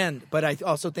understand, but I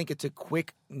also think it's a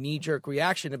quick knee-jerk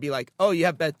reaction to be like, "Oh, you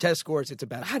have bad test scores; it's a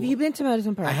bad." Have you been to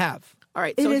Madison Park? I have. All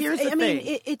right, so here's the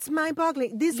thing. It's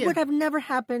mind-boggling. This would have never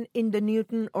happened in the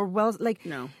Newton or Wells.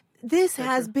 No. This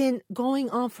has been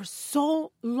going on for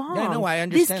so long. Yeah, no, I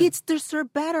understand. These kids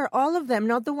deserve better, all of them,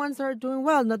 not the ones that are doing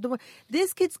well.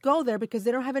 These kids go there because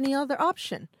they don't have any other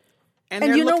option.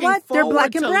 And you know what? They're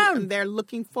black and brown. They're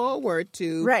looking forward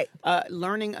to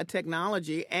learning a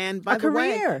technology and, by the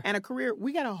way, and a career.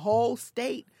 We got a whole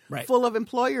state full of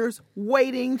employers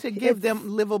waiting to give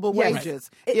them livable wages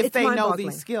if they know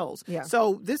these skills. Yeah.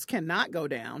 So this cannot go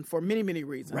down for many, many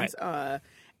reasons. Right.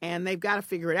 And they've got to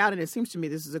figure it out. And it seems to me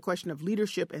this is a question of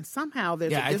leadership. And somehow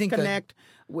there's a disconnect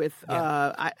with.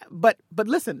 But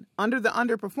listen, under the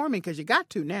underperforming, because you got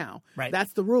to now. Right.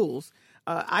 That's the rules.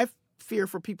 I fear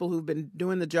for people who've been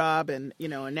doing the job and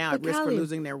and now at risk for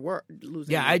losing their work.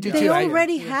 I do they too.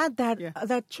 already had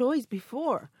that choice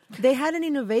before. They had an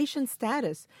innovation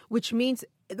status, which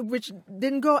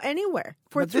didn't go anywhere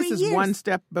for 3 years. But this is one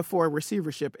step before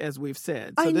receivership, as we've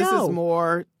said. So I this know. is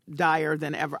more dire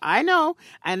than ever. I know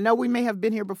we may have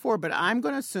been here before, but I'm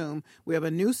going to assume we have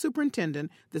a new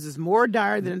superintendent. This is more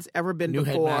dire than it's ever been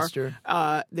before. New Headmaster.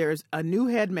 There's a new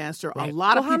headmaster. Right. A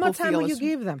lot of people how much time feel will you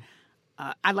give them?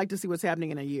 I'd like to see what's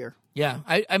happening in a year. Yeah,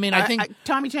 I think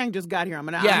Tommy Chang just got here. I'm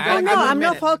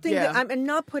not faulting. I'm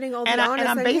not putting all the onus. And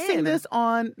I'm on basing him. this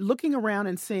on looking around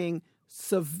and seeing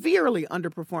severely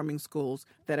underperforming schools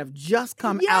that have just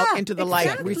come out into the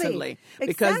light recently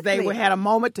because they had a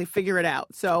moment to figure it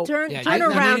out. So turn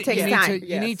around takes time.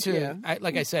 You need to.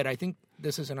 Like I said, I think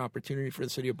this is an opportunity for the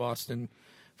city of Boston,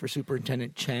 for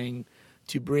Superintendent Chang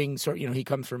to bring. He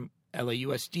comes from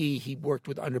LAUSD. He worked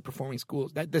with underperforming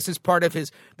schools. This is part of his.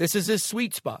 This is his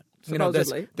sweet spot.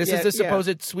 Supposedly. This is the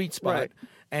supposed sweet spot. Right.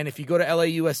 And if you go to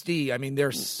LAUSD, I mean,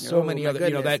 there's so many other,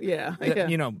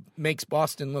 that makes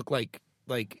Boston look like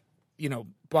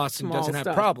Boston Small doesn't have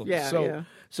stuff. problems.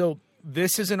 So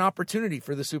this is an opportunity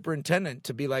for the superintendent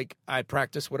to be like, I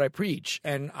practice what I preach.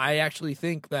 And I actually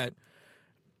think that,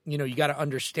 you got to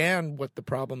understand what the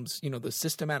problems, the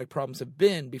systematic problems have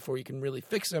been before you can really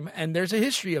fix them. And there's a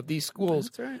history of these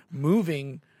schools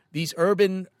moving, these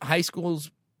urban high schools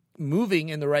moving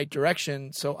in the right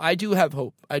direction. So I do have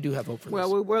hope. For this.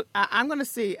 Well, I'm going to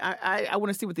see. I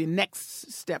want to see what the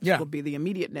next steps will be, the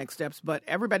immediate next steps. But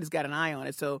everybody's got an eye on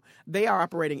it, so they are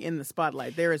operating in the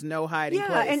spotlight. There is no hiding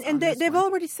place. and they've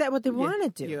already said what they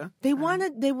want to do. Yeah. They want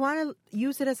to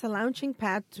use it as a launching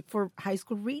pad for high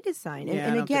school redesign. And I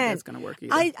don't again, think that's going to work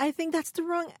either. I think that's the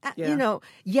wrong.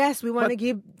 Yes, we want to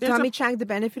give Tommy Chang the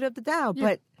benefit of the doubt,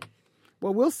 but.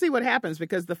 Well, we'll see what happens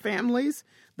because the families,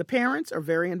 the parents are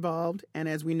very involved. And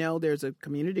as we know, there's a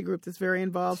community group that's very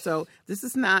involved. So this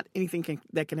is not anything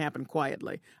that can happen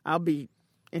quietly. I'll be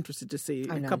interested to see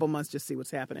I in a know. couple months to see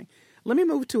what's happening. Let me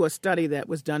move to a study that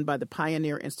was done by the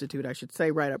Pioneer Institute. I should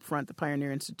say right up front, the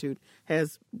Pioneer Institute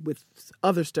has, with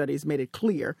other studies, made it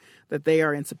clear that they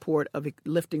are in support of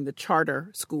lifting the charter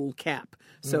school cap.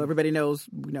 So everybody knows,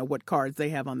 what cards they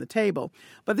have on the table.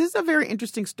 But this is a very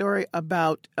interesting story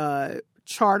about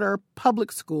charter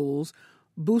public schools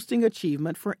boosting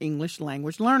achievement for English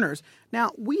language learners.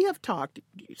 Now, we have talked,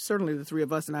 certainly the three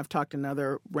of us, and I've talked in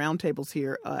other roundtables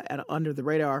here at Under the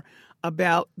Radar,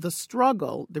 about the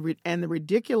struggle and the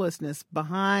ridiculousness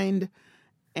behind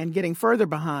and getting further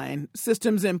behind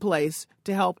systems in place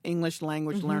to help English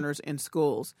language learners in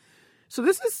schools. So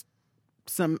this is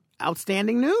some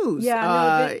outstanding news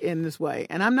in this way.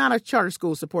 And I'm not a charter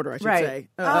school supporter, I should say.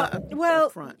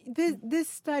 Well, this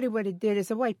study, what it did is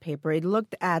a white paper. It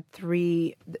looked at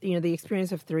the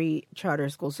experience of 3 charter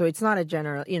schools. So it's not a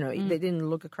general, they didn't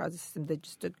look across the system. They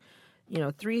just took,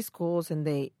 3 schools, and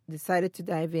they decided to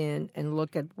dive in and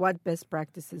look at what best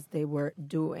practices they were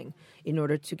doing in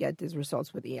order to get these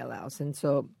results with ELLs. And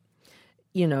so,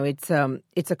 it's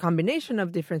a combination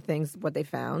of different things. What they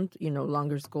found,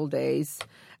 longer school days,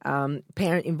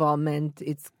 parent involvement.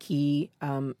 It's key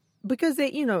because they,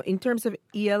 in terms of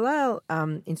ELL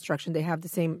instruction, they have the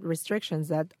same restrictions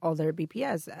that other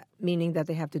BPS, meaning that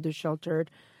they have to do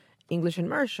sheltered English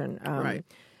immersion. Right.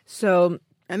 So.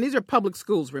 And these are public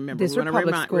schools, remember. These are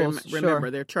public schools, remember,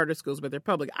 sure. they're charter schools, but they're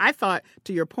public. I thought,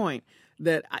 to your point,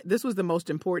 that this was the most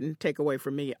important takeaway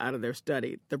for me out of their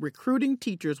study. The recruiting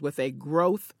teachers with a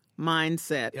growth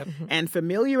mindset and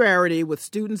familiarity with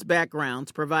students'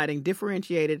 backgrounds, providing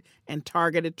differentiated and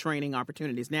targeted training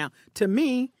opportunities. Now, to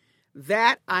me,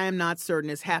 that I am not certain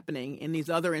is happening in these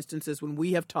other instances when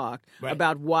we have talked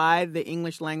about why the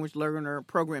English language learner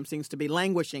program seems to be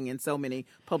languishing in so many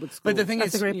public schools. But the thing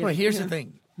That's is, a great point. here's the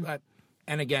thing.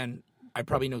 And again, I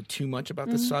probably know too much about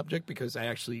this subject because I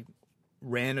actually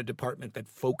ran a department that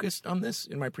focused on this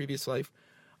in my previous life.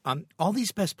 All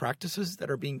these best practices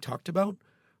that are being talked about,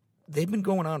 they've been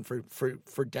going on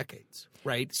for decades,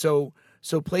 right? So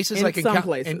places In like some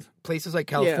places. in places like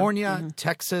California,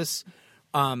 Texas,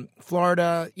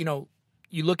 Florida,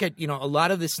 you look at, a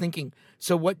lot of this thinking.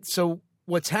 So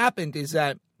what's happened is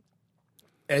that,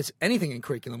 as anything in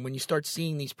curriculum, when you start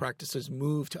seeing these practices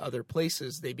move to other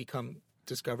places, they become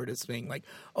discovered as being like,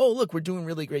 oh, look, we're doing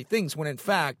really great things, when in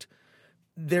fact,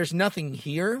 there's nothing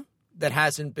here that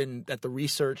hasn't been, that the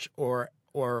research or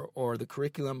the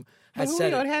curriculum has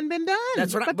said. It hadn't been done.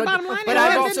 That's what. But the bottom line is, but it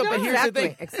I've hadn't also. been But done. here's the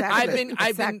thing. Exactly.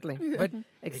 I've been.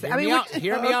 But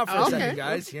hear me out for a second,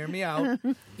 guys. Hear me out.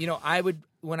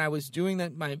 When I was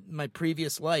doing my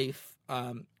previous life,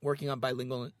 working on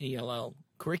bilingual ELL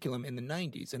curriculum in the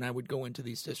 90s, and I would go into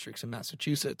these districts in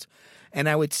Massachusetts, and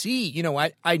I would see,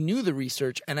 I knew the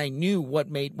research, and I knew what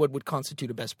would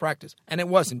constitute a best practice, and it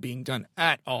wasn't being done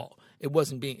at all. It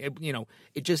wasn't being,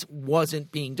 it just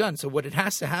wasn't being done. So what it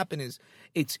has to happen is,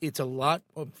 it's a lot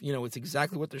of, it's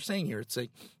exactly what they're saying here. It's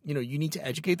like, you need to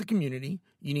educate the community.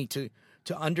 You need to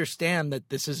understand that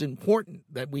this is important,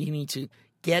 that we need to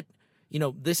get,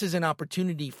 this is an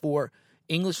opportunity for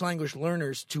English language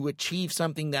learners to achieve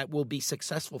something that will be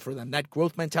successful for them. That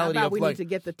growth mentality How of about we like, need to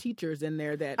get the teachers in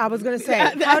there that I was going to say,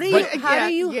 how do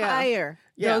you hire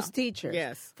those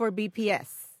teachers for BPS?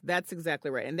 That's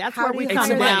exactly right, and that's How where do we you come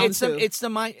hire down it's to. the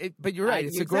mind. But you're right.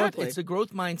 It's Exactly. a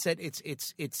growth mindset.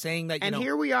 It's saying that And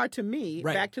here we are, to me,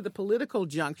 Right. back to the political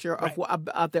juncture of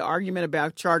Right. the argument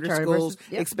about charter schools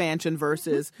expansion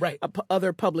versus Right.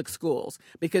 Other public schools,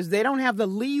 because they don't have the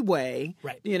leeway,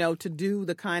 Right. to do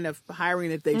the kind of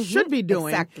hiring that they should be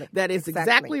doing. Exactly. That is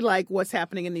exactly like what's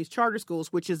happening in these charter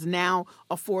schools, which is now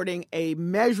affording a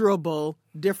measurable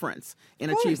difference in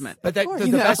achievement. But the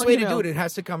You best know, way you to do know. it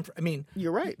has to come from,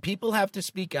 You're right. People have to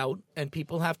speak out, and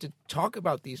people have to talk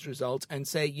about these results and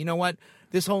say, you know what,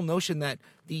 this whole notion that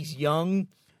these young,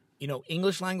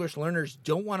 English language learners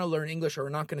don't want to learn English or are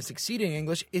not going to succeed in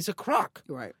English is a crock.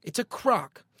 Right. It's a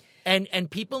crock. And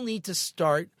people need to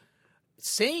start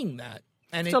saying that.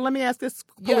 And So let me ask this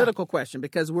political question,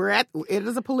 because it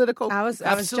is a political I was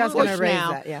just push going to raise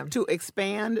now that, to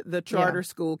expand the charter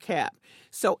school cap.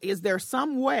 So is there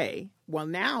some way, well,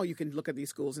 now you can look at these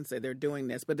schools and say they're doing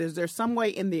this, but is there some way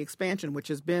in the expansion, which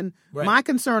has been my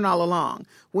concern all along,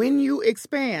 when you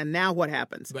expand, now what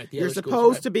happens? Right, the You're other schools,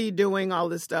 supposed to be doing all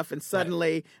this stuff, and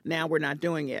suddenly now we're not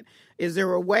doing it. Is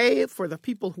there a way for the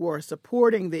people who are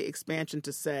supporting the expansion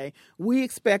to say, we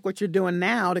expect what you're doing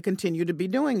now to continue to be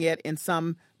doing it in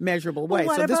some measurable way.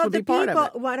 Well, So this would be part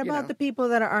of it. What about the people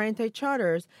that are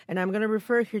anti-charters? And I'm going to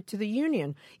refer here to the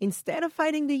union. Instead of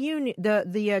fighting the union,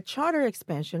 the charter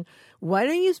expansion, why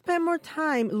don't you spend more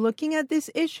time looking at these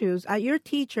issues at your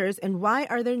teachers, and why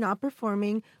are they not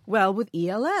performing well with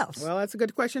ELLs? Well, that's a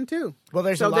good question too. Well,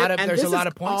 there's a lot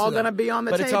of points. All going to be on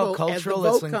the but table. But it's all cultural. As the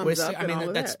It's vote comes linguistic. up I and all mean,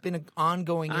 of that's that. been an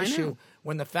ongoing I issue. know.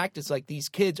 When the fact is, like, these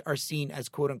kids are seen as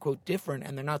quote unquote different,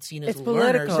 and they're not seen as It's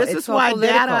learners. political. This It's is all why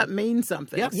political. data means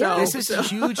something. Yep. So, This is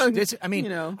huge. I mean, you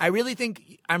know. I really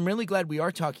think I'm really glad we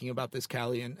are talking about this,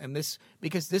 Callie, and this,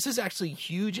 because this is actually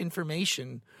huge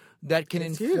information that can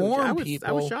It's huge. inform I was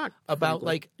people shocked, about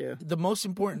frankly. Yeah. the most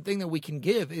important thing that we can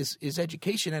give is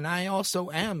education. And I also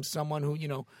am someone who,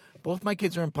 both my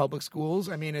kids are in public schools.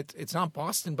 I mean, it's not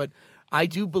Boston, but I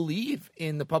do believe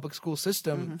in the public school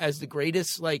system as the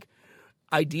greatest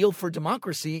ideal for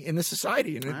democracy in the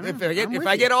society. And if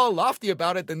I get all lofty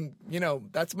about it, then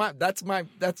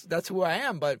that's who I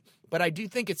am. But I do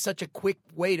think it's such a quick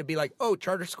way to be like, oh,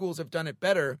 charter schools have done it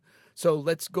better, so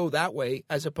let's go that way,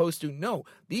 as opposed to no,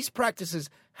 these practices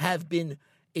have been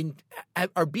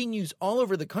are being used all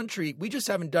over the country. We just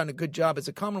haven't done a good job as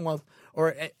a Commonwealth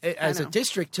or as a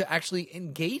district to actually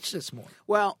engage this more.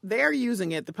 Well, they're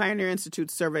using it. The Pioneer Institute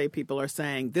survey people are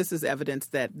saying this is evidence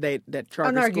that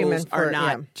charter schools are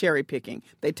not cherry picking.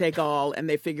 They take all and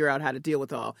they figure out how to deal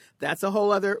with all. That's a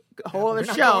whole other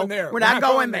show. We're not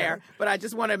going there. But I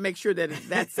just want to make sure that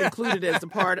that's included as a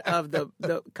part of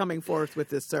the coming forth with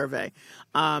this survey.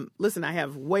 Listen, I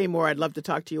have way more I'd love to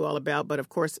talk to you all about, but of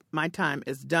course my time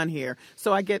is done here.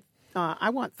 So I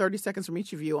want 30 seconds from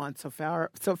each of you on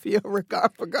Sofia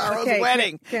Vergara's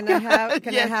wedding. Can I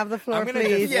have the floor,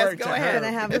 please? Yes, go ahead. Can I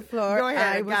have the floor? Go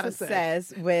ahead. I was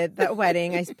obsessed with that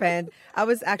wedding. I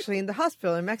was actually in the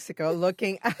hospital in Mexico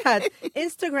looking at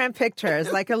Instagram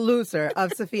pictures like a loser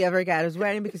of Sofia Vergara's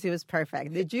wedding because it was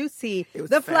perfect. Did you see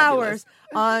the flowers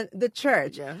on the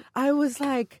church? Yeah. I was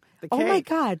like, oh my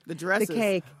God. The dresses. The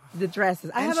cake. The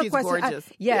dresses. I And have a she's question. gorgeous.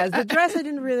 The dress I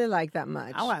didn't really like that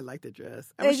much. Oh, I like the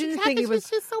dress. I didn't think it was.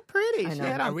 She's so pretty. I know. She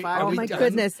had on Are we- fire. are Oh we my done?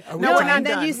 goodness! Are we No, done? and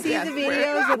then done. you see Yes, the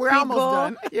videos of we're people.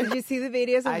 almost done. Did you see the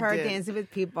videos of I her did. dancing with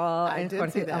people? I did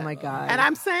Jorge, see that. oh my God! And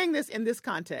I'm saying this in this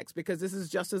context because this is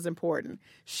just as important.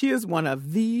 She is one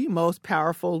of the most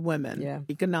powerful women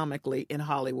economically in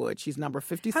Hollywood. She's number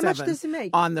 57. How much does she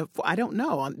make? I don't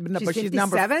know. She's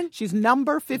 57? She's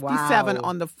number 57 Wow.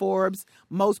 on the Forbes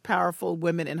most powerful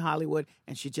women in Hollywood,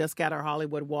 and she just got her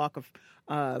Hollywood Walk of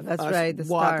That's right, the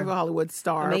Walk star. of Hollywood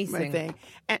star Amazing. thing.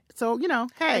 And so hey,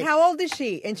 And how old is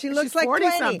she? And she looks she's like 40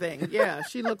 20. something. Yeah,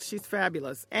 she's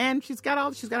fabulous. And she's got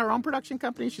her own production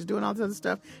company. She's doing all this other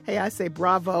stuff. Hey, I say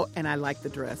bravo, and I like the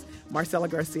dress. Marcela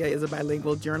Garcia is a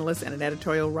bilingual journalist and an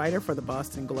editorial writer for the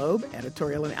Boston Globe,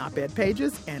 editorial and op-ed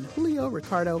pages, and Julio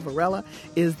Ricardo Varela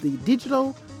is the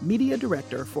digital media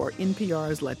director for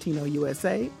NPR's Latino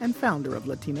USA and founder of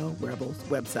Latino Rebels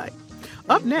website.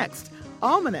 Up next,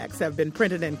 almanacs have been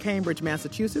printed in Cambridge,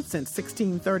 Massachusetts since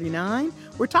 1639.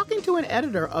 We're talking to an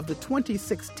editor of the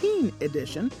 2016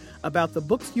 edition about the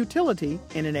book's utility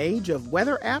in an age of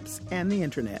weather apps and the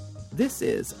internet. This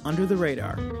is Under the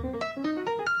Radar.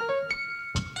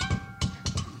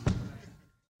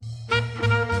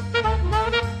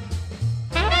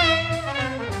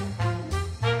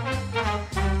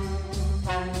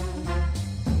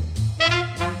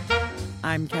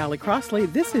 I'm Callie Crossley.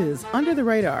 This is Under the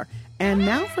Radar. And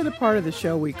now for the part of the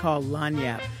show we call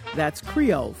Lagniappe. That's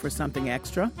Creole for something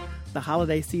extra. The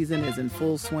holiday season is in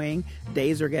full swing.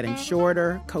 Days are getting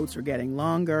shorter, coats are getting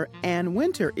longer, and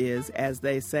winter is, as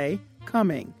they say,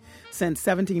 coming. Since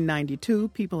 1792,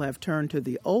 people have turned to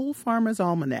the Old Farmer's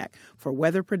Almanac for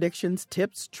weather predictions,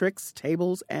 tips, tricks,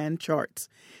 tables, and charts.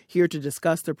 Here to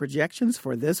discuss the projections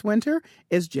for this winter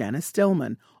is Janice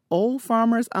Stillman, Old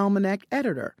Farmer's Almanac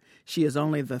editor. She is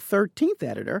only the 13th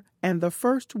editor and the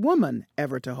first woman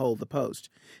ever to hold the post.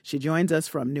 She joins us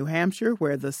from New Hampshire,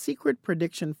 where the secret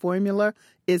prediction formula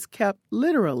is kept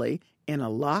literally in a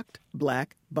locked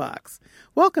black box.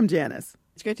 Welcome, Janice.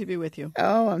 It's great to be with you.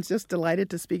 Oh, I'm just delighted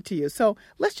to speak to you. So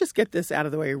let's just get this out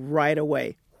of the way right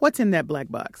away. What's in that black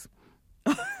box?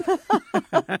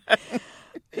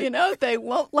 They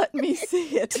won't let me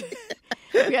see it.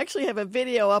 We actually have a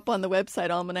video up on the website,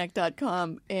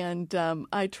 almanac.com, and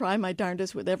I try my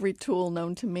darndest with every tool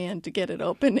known to man to get it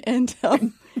open, and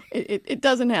it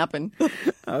doesn't happen.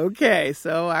 Okay,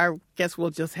 so I guess we'll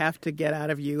just have to get out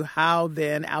of you how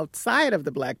then, outside of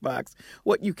the black box,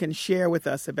 what you can share with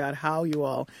us about how you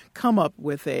all come up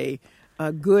with a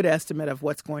good estimate of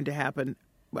what's going to happen.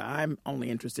 Well, I'm only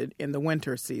interested in the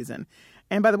winter season.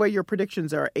 And by the way, your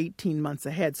predictions are 18 months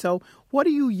ahead. So what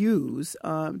do you use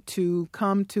to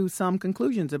come to some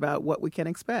conclusions about what we can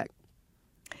expect?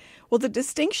 Well, the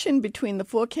distinction between the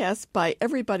forecast by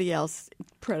everybody else,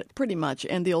 pretty much,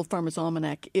 and the Old Farmer's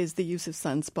Almanac is the use of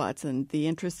sunspots and the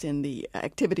interest in the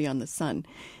activity on the sun.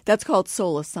 That's called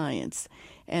solar science.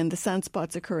 And the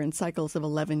sunspots occur in cycles of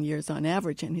 11 years on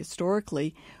average. And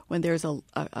historically, when there's a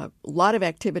lot of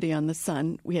activity on the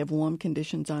sun, we have warm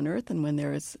conditions on Earth. And when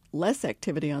there is less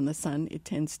activity on the sun, it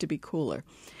tends to be cooler.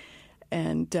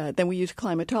 And then we use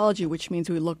climatology, which means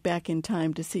we look back in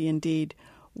time to see indeed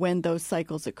when those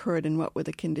cycles occurred and what were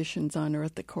the conditions on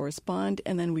Earth that correspond.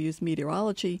 And then we use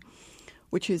meteorology,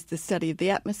 which is the study of the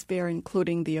atmosphere,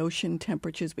 including the ocean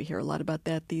temperatures. We hear a lot about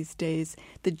that these days,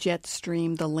 the jet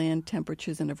stream, the land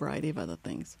temperatures, and a variety of other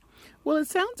things. Well, it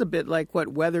sounds a bit like what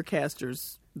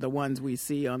weathercasters, the ones we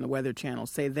see on the Weather Channel,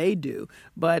 say they do,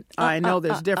 but I know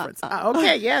there's difference.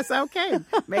 Okay, yes, okay.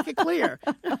 Make it clear.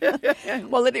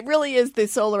 Well, it really is the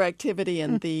solar activity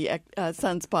and the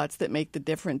sunspots that make the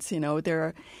difference. You know, there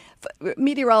are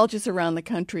meteorologists around the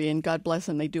country, and God bless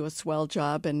them, they do a swell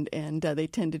job, and they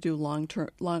tend to do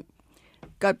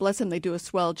God bless them, they do a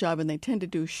swell job, and they tend to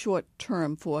do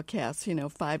short-term forecasts,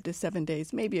 5 to 7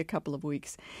 days, maybe a couple of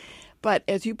weeks. But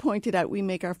as you pointed out, we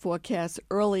make our forecasts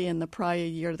early in the prior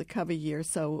year, the cover year.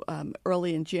 So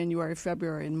early in January,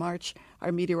 February, and March,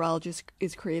 our meteorologist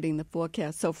is creating the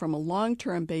forecast. So from a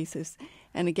long-term basis,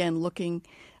 and again, looking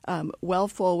well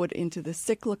forward into the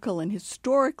cyclical and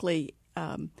historically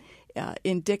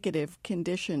indicative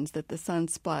conditions that the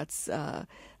sunspots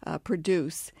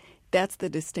produce, that's the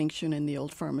distinction in the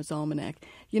Old Farmer's Almanac.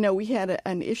 We had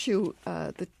an issue,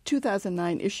 the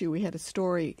 2009 issue, we had a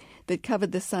story that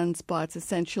covered the sunspots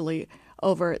essentially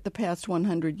over the past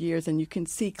 100 years, and you can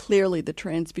see clearly the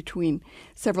trends between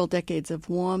several decades of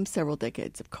warm, several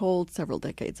decades of cold, several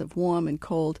decades of warm and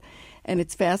cold, and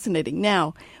it's fascinating.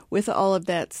 Now, with all of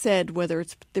that said, whether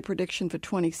it's the prediction for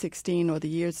 2016 or the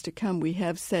years to come, we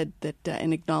have said that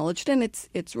and acknowledged, and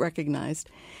it's recognized,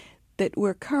 that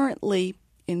we're currently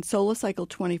in solar cycle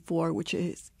 24, which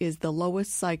is the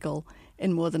lowest cycle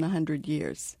in more than 100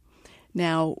 years.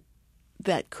 Now,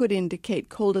 that could indicate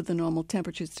colder than normal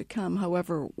temperatures to come.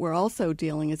 However, we're also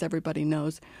dealing, as everybody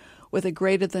knows, with a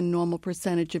greater than normal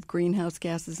percentage of greenhouse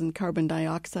gases and carbon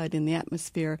dioxide in the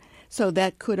atmosphere. So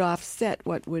that could offset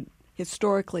what would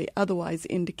historically otherwise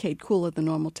indicate cooler than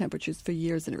normal temperatures for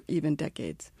years or even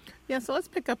decades. Yeah, so let's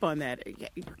pick up on that.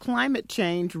 Climate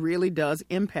change really does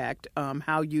impact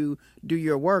how you do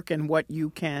your work and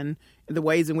the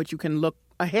ways in which you can look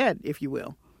ahead, if you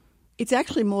will. It's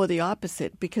actually more the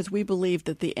opposite, because we believe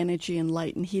that the energy and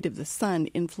light and heat of the sun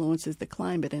influences the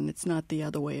climate, and it's not the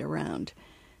other way around.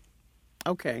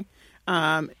 Okay.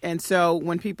 And so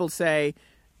when people say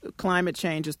climate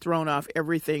change has thrown off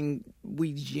everything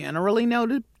we generally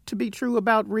know to be true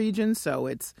about regions, so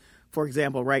it's, for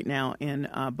example, right now in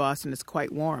Boston, it's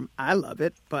quite warm. I love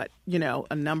it, but,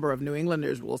 a number of New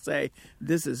Englanders will say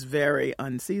this is very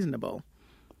unseasonable.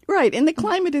 Right, and the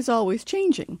climate is always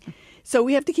changing. So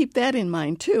we have to keep that in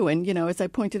mind, too. And, as I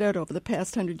pointed out, over the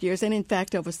past 100 years, and in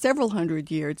fact, over several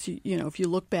hundred years, if you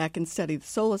look back and study the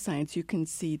solar science, you can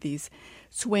see these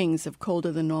swings of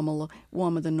colder than normal,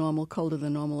 warmer than normal, colder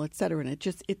than normal, et cetera.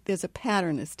 And there's a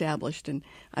pattern established. And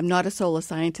I'm not a solar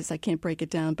scientist. I can't break it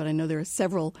down, but I know there are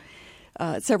several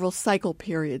cycle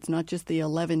periods, not just the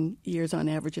 11 years on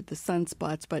average of the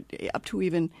sunspots, but up to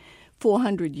even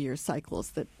 400-year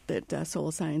cycles that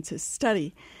solar scientists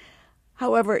study.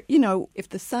 However, if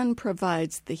the sun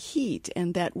provides the heat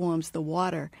and that warms the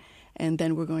water, and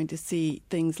then we're going to see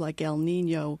things like El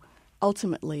Nino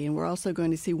ultimately, and we're also going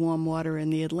to see warm water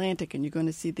in the Atlantic, and you're going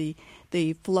to see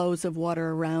the flows of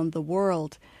water around the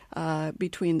world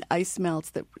between ice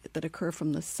melts that occur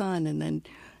from the sun and then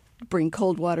bring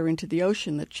cold water into the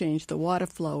ocean that change the water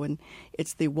flow. And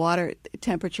it's the water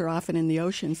temperature often in the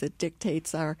oceans that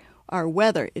dictates our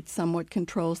weather. It somewhat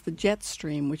controls the jet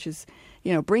stream, which is,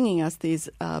 bringing us these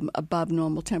above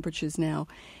normal temperatures now.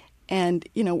 And,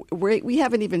 we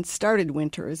haven't even started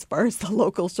winter as far as the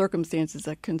local circumstances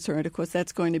are concerned. Of course,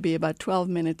 that's going to be about 12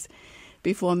 minutes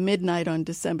before midnight on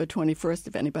December 21st,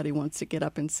 if anybody wants to get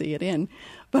up and see it in.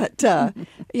 But,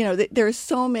 there are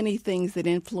so many things that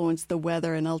influence the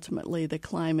weather and ultimately the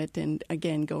climate. And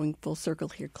again, going full circle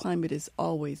here, climate is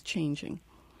always changing.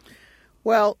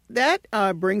 Well, that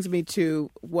brings me to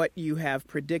what you have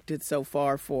predicted so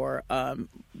far for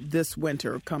this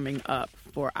winter coming up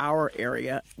for our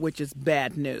area, which is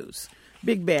bad news.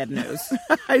 Big bad news,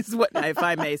 is what, if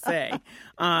I may say.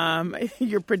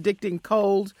 You're predicting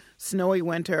cold, snowy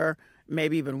winter,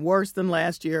 maybe even worse than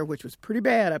last year, which was pretty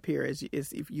bad up here, as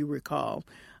if you recall.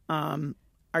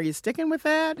 Are you sticking with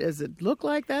that? Does it look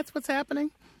like that's what's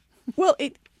happening? Well,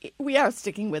 we are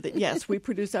sticking with it, yes. We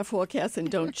produce our forecasts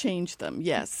and don't change them,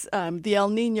 yes. The El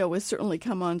Nino has certainly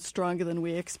come on stronger than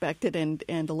we expected and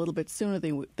a little bit sooner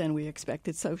than we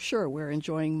expected. So, sure, we're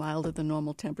enjoying milder than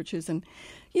normal temperatures. And,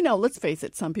 let's face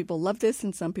it, some people love this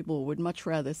and some people would much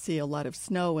rather see a lot of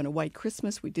snow and a white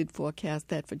Christmas. We did forecast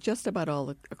that for just about all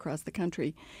across the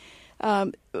country.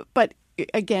 But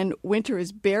again, winter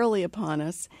is barely upon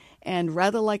us, and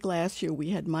rather like last year,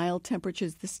 we had mild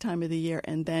temperatures this time of the year,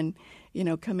 and then,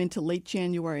 come into late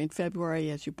January and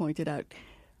February, as you pointed out,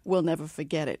 we'll never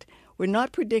forget it. We're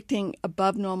not predicting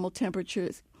above normal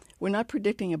temperatures. We're not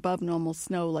predicting above normal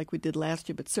snow like we did last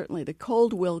year, but certainly the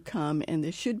cold will come, and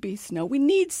there should be snow. We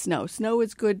need snow. Snow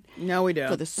is good No, we don't.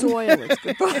 for the soil. It's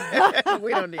good for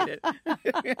We don't need it.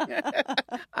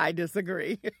 I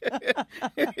disagree.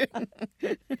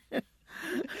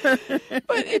 But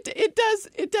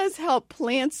it does help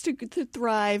plants to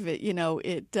thrive.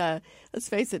 Let's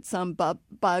face it, some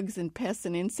bugs and pests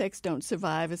and insects don't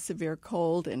survive a severe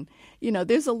cold, and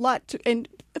there's a lot to. And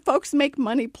folks make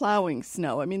money plowing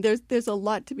snow. I mean, there's a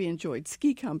lot to be enjoyed.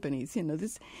 Ski companies,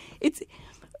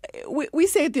 We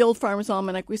say at the Old Farmer's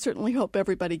Almanac, we certainly hope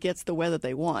everybody gets the weather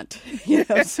they want,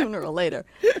 sooner or later.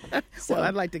 So. Well,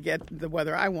 I'd like to get the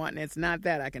weather I want, and it's not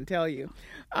that, I can tell you.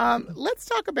 Let's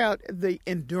talk about the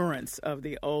endurance of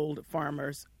the Old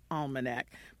Farmer's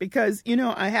Almanac, because,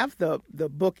 I have the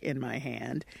book in my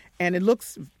hand, and it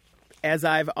looks, as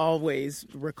I've always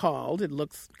recalled, it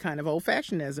looks kind of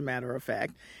old-fashioned, as a matter of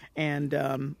fact, and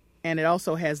it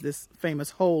also has this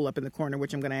famous hole up in the corner,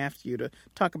 which I'm going to ask you to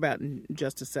talk about in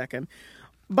just a second.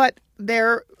 But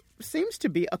there seems to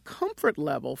be a comfort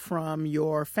level from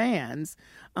your fans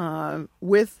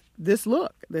with this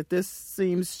look, that this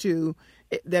seems to,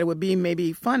 that it would be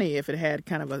maybe funny if it had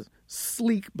kind of a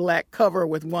sleek black cover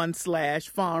with one /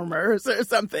 farmers or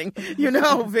something,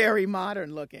 very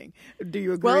modern looking. Do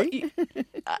you agree?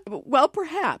 Well,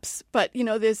 perhaps. But,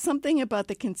 there's something about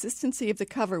the consistency of the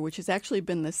cover, which has actually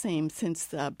been the same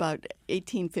since about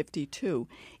 1852.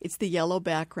 It's the yellow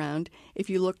background. If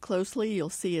you look closely, you'll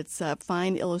see it's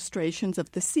fine illustrations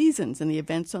of the seasons and the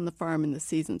events on the farm in the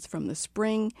seasons, from the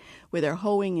spring, where they're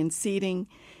hoeing and seeding,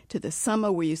 to the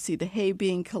summer, where you see the hay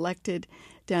being collected.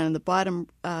 Down in the bottom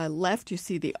left, you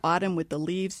see the autumn with the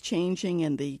leaves changing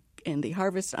and the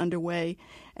harvest underway,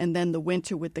 and then the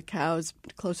winter with the cows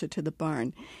closer to the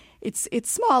barn. It's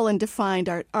small and defined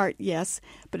art, yes,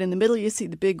 but in the middle you see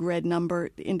the big red number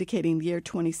indicating the year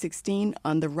 2016.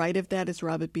 On the right of that is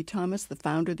Robert B. Thomas, the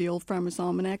founder of the Old Farmer's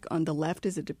Almanac. On the left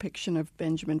is a depiction of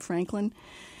Benjamin Franklin,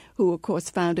 who, of course,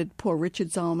 founded Poor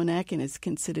Richard's Almanac and is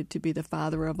considered to be the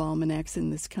father of almanacs in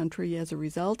this country as a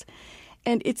result.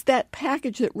 And it's that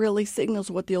package that really signals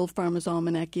what the Old Farmer's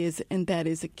Almanac is, and that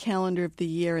is a calendar of the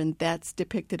year, and that's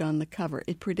depicted on the cover.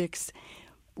 It predicts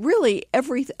really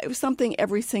something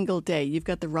every single day. You've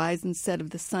got the rise and set of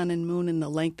the sun and moon and the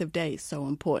length of day, so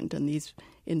important in these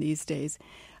days.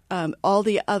 All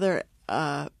the other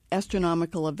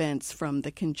astronomical events, from the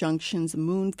conjunctions,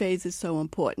 moon phase is so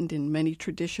important in many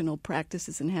traditional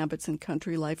practices and habits in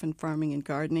country life and farming and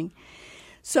gardening.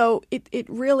 So it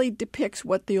really depicts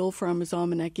what the Old Farmer's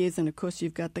Almanac is, and of course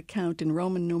you've got the count in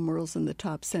Roman numerals in the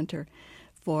top center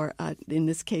for, in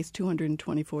this case,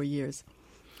 224 years.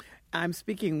 I'm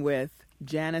speaking with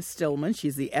Janice Stillman.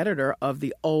 She's the editor of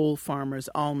the Old Farmer's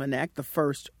Almanac, the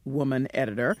first woman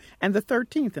editor, and the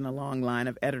 13th in a long line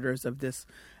of editors of this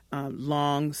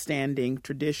long-standing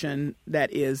tradition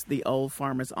that is the Old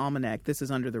Farmer's Almanac. This is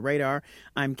Under the Radar.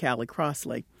 I'm Callie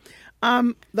Crossley.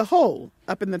 The hole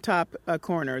up in the top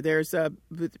corner,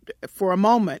 for a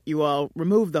moment you all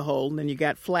removed the hole and then you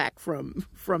got flack from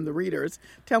the readers.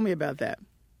 Tell me about that.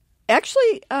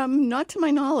 Actually, not to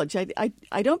my knowledge. I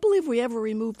don't believe we ever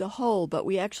removed the hole, but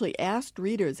we actually asked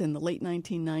readers in the late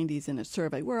 1990s in a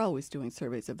survey. We're always doing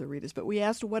surveys of the readers, but we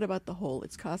asked, what about the hole?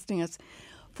 It's costing us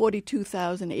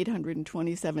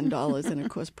 $42,827 and, of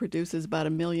course, produces about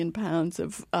 1 million pounds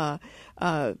of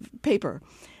paper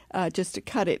just to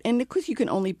cut it. And, of course, you can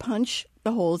only punch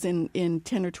the holes in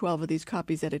 10 or 12 of these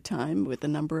copies at a time with the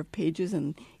number of pages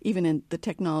and even in the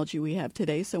technology we have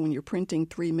today. So when you're printing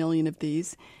 3 million of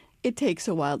these, it takes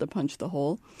a while to punch the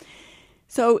hole.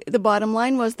 So the bottom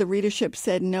line was the readership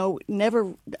said, no,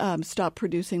 never stop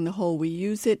producing the hole. We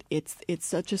use it. It's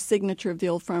such a signature of the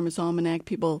Old Farmer's Almanac.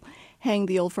 People hang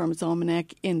the Old Farmer's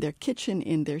Almanac in their kitchen,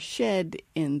 in their shed,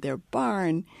 in their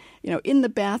barn, in the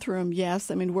bathroom, yes.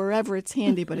 I mean, wherever it's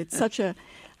handy, but it's such a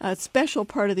a special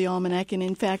part of the almanac, and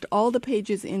in fact, all the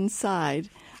pages inside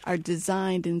are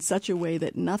designed in such a way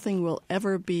that nothing will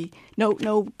ever be,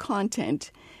 no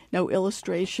content, no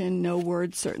illustration, no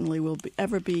words certainly will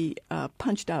ever be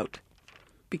punched out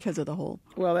because of the hole.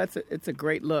 Well, it's a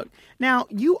great look. Now,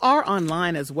 you are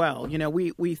online as well. You know,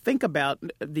 we think about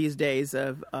these days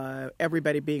of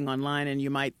everybody being online, and you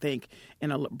might think in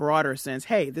a broader sense,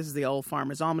 hey, this is the Old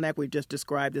Farmer's Almanac. We've just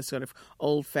described this sort of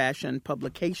old-fashioned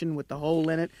publication with the hole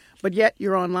in it, but yet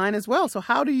you're online as well. So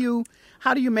how do you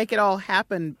make it all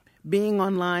happen, being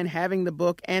online, having the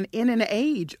book, and in an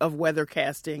age of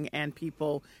weathercasting and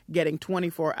people getting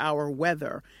 24-hour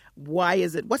weather? Why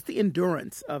is it? What's the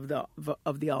endurance of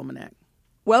the almanac?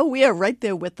 Well, we are right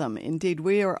there with them. Indeed,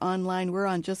 we are online. We're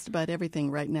on just about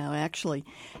everything right now, actually.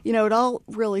 You know, it all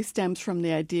really stems from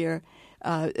the idea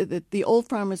that the Old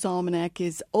Farmer's Almanac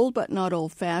is old but not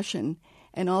old-fashioned,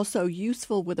 and also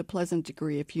useful with a pleasant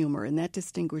degree of humor, and that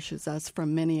distinguishes us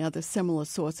from many other similar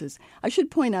sources. I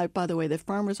should point out, by the way, that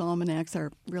farmers' almanacs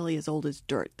are really as old as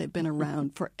dirt. They've been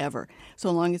around forever.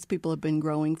 So long as people have been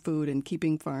growing food and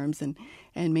keeping farms and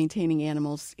maintaining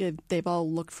animals, they've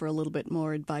all looked for a little bit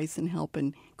more advice and help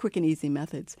and quick and easy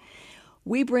methods.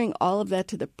 We bring all of that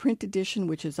to the print edition,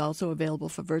 which is also available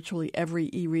for virtually every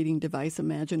e-reading device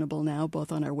imaginable now,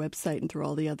 both on our website and through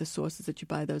all the other sources that you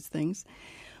buy those things.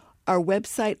 Our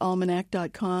website,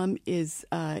 almanac.com, is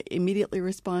immediately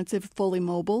responsive, fully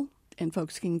mobile, and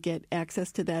folks can get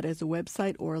access to that as a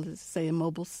website or, let's say, a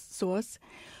mobile source.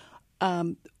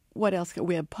 What else?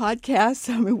 We have podcasts.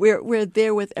 I mean, we're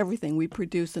there with everything. We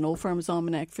produce an Old Farmer's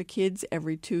Almanac for kids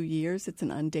every 2 years. It's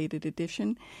an undated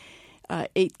edition.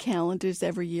 8 calendars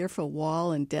every year for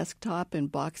wall and desktop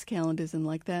and box calendars and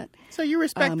like that. So you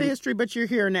respect the history, but you're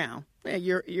here now.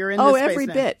 You're in this space every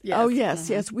now. Bit. Yes. Oh, yes,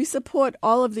 yes. We support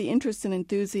all of the interests and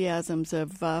enthusiasms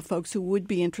of folks who would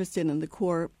be interested in the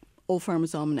core Old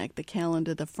Farmer's Almanac, the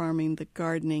calendar, the farming, the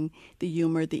gardening, the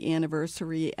humor, the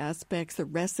anniversary aspects, the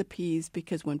recipes,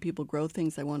 because when people grow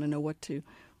things, I want to know what to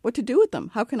do with them.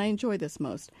 How can I enjoy this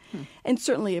most? And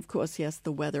certainly, of course, yes,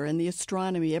 the weather and the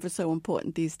astronomy, ever so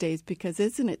important these days, because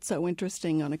isn't it so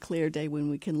interesting on a clear day when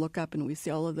we can look up and we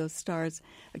see all of those stars,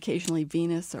 occasionally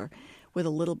Venus, or with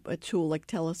a tool like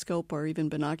telescope or even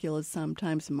binoculars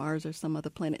sometimes, Mars or some other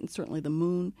planet, and certainly the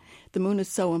moon. The moon is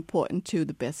so important to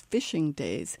the best fishing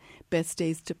days, best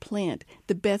days to plant,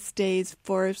 the best days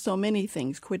for so many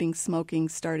things, quitting smoking,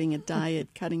 starting a diet,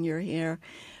 cutting your hair.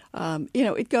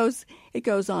 It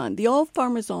goes on. The Old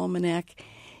Farmer's Almanac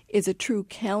is a true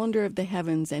calendar of the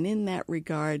heavens, and in that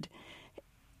regard,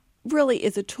 really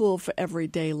is a tool for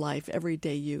everyday life,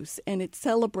 everyday use. And it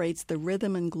celebrates the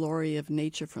rhythm and glory of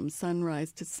nature from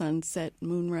sunrise to sunset,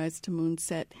 moonrise to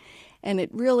moonset. And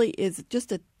it really is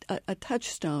just a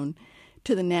touchstone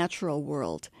to the natural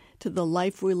world, to the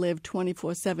life we live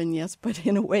 24/7, yes, but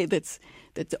in a way that's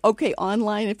okay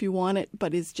online if you want it,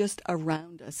 but is just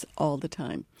around us all the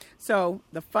time. So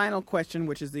the final question,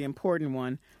 which is the important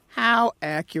one, how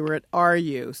accurate are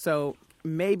you? So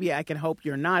maybe I can hope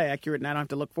you're not accurate and I don't have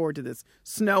to look forward to this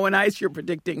snow and ice you're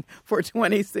predicting for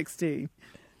 2016.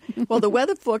 Well, the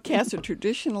weather forecasts are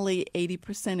traditionally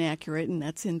 80% accurate, and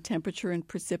that's in temperature and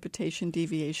precipitation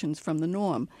deviations from the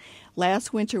norm.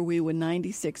 Last winter, we were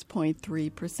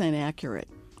 96.3% accurate.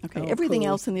 Okay, everything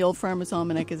else in the Old Farmer's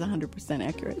Almanac is 100%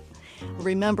 accurate.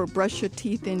 Remember, brush your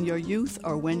teeth in your youth,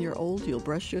 or when you're old, you'll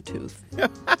brush your tooth.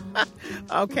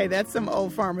 Okay, that's some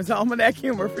Old Farmer's Almanac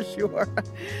humor for sure.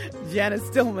 Janet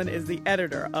Stillman is the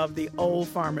editor of the Old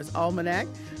Farmer's Almanac.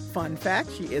 Fun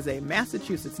fact, she is a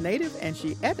Massachusetts native, and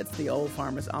she edits the Old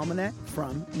Farmer's Almanac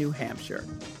from New Hampshire.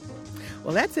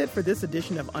 Well, that's it for this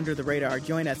edition of Under the Radar.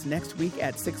 Join us next week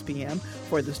at 6 p.m.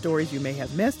 for the stories you may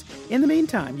have missed. In the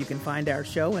meantime, you can find our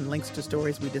show and links to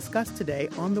stories we discussed today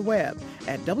on the web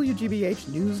at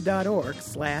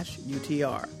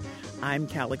wgbhnews.org/UTR. I'm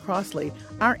Callie Crossley.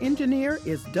 Our engineer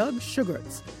is Doug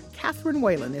Sugarts. Catherine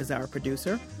Whalen is our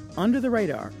producer. Under the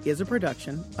Radar is a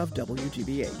production of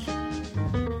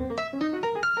WGBH.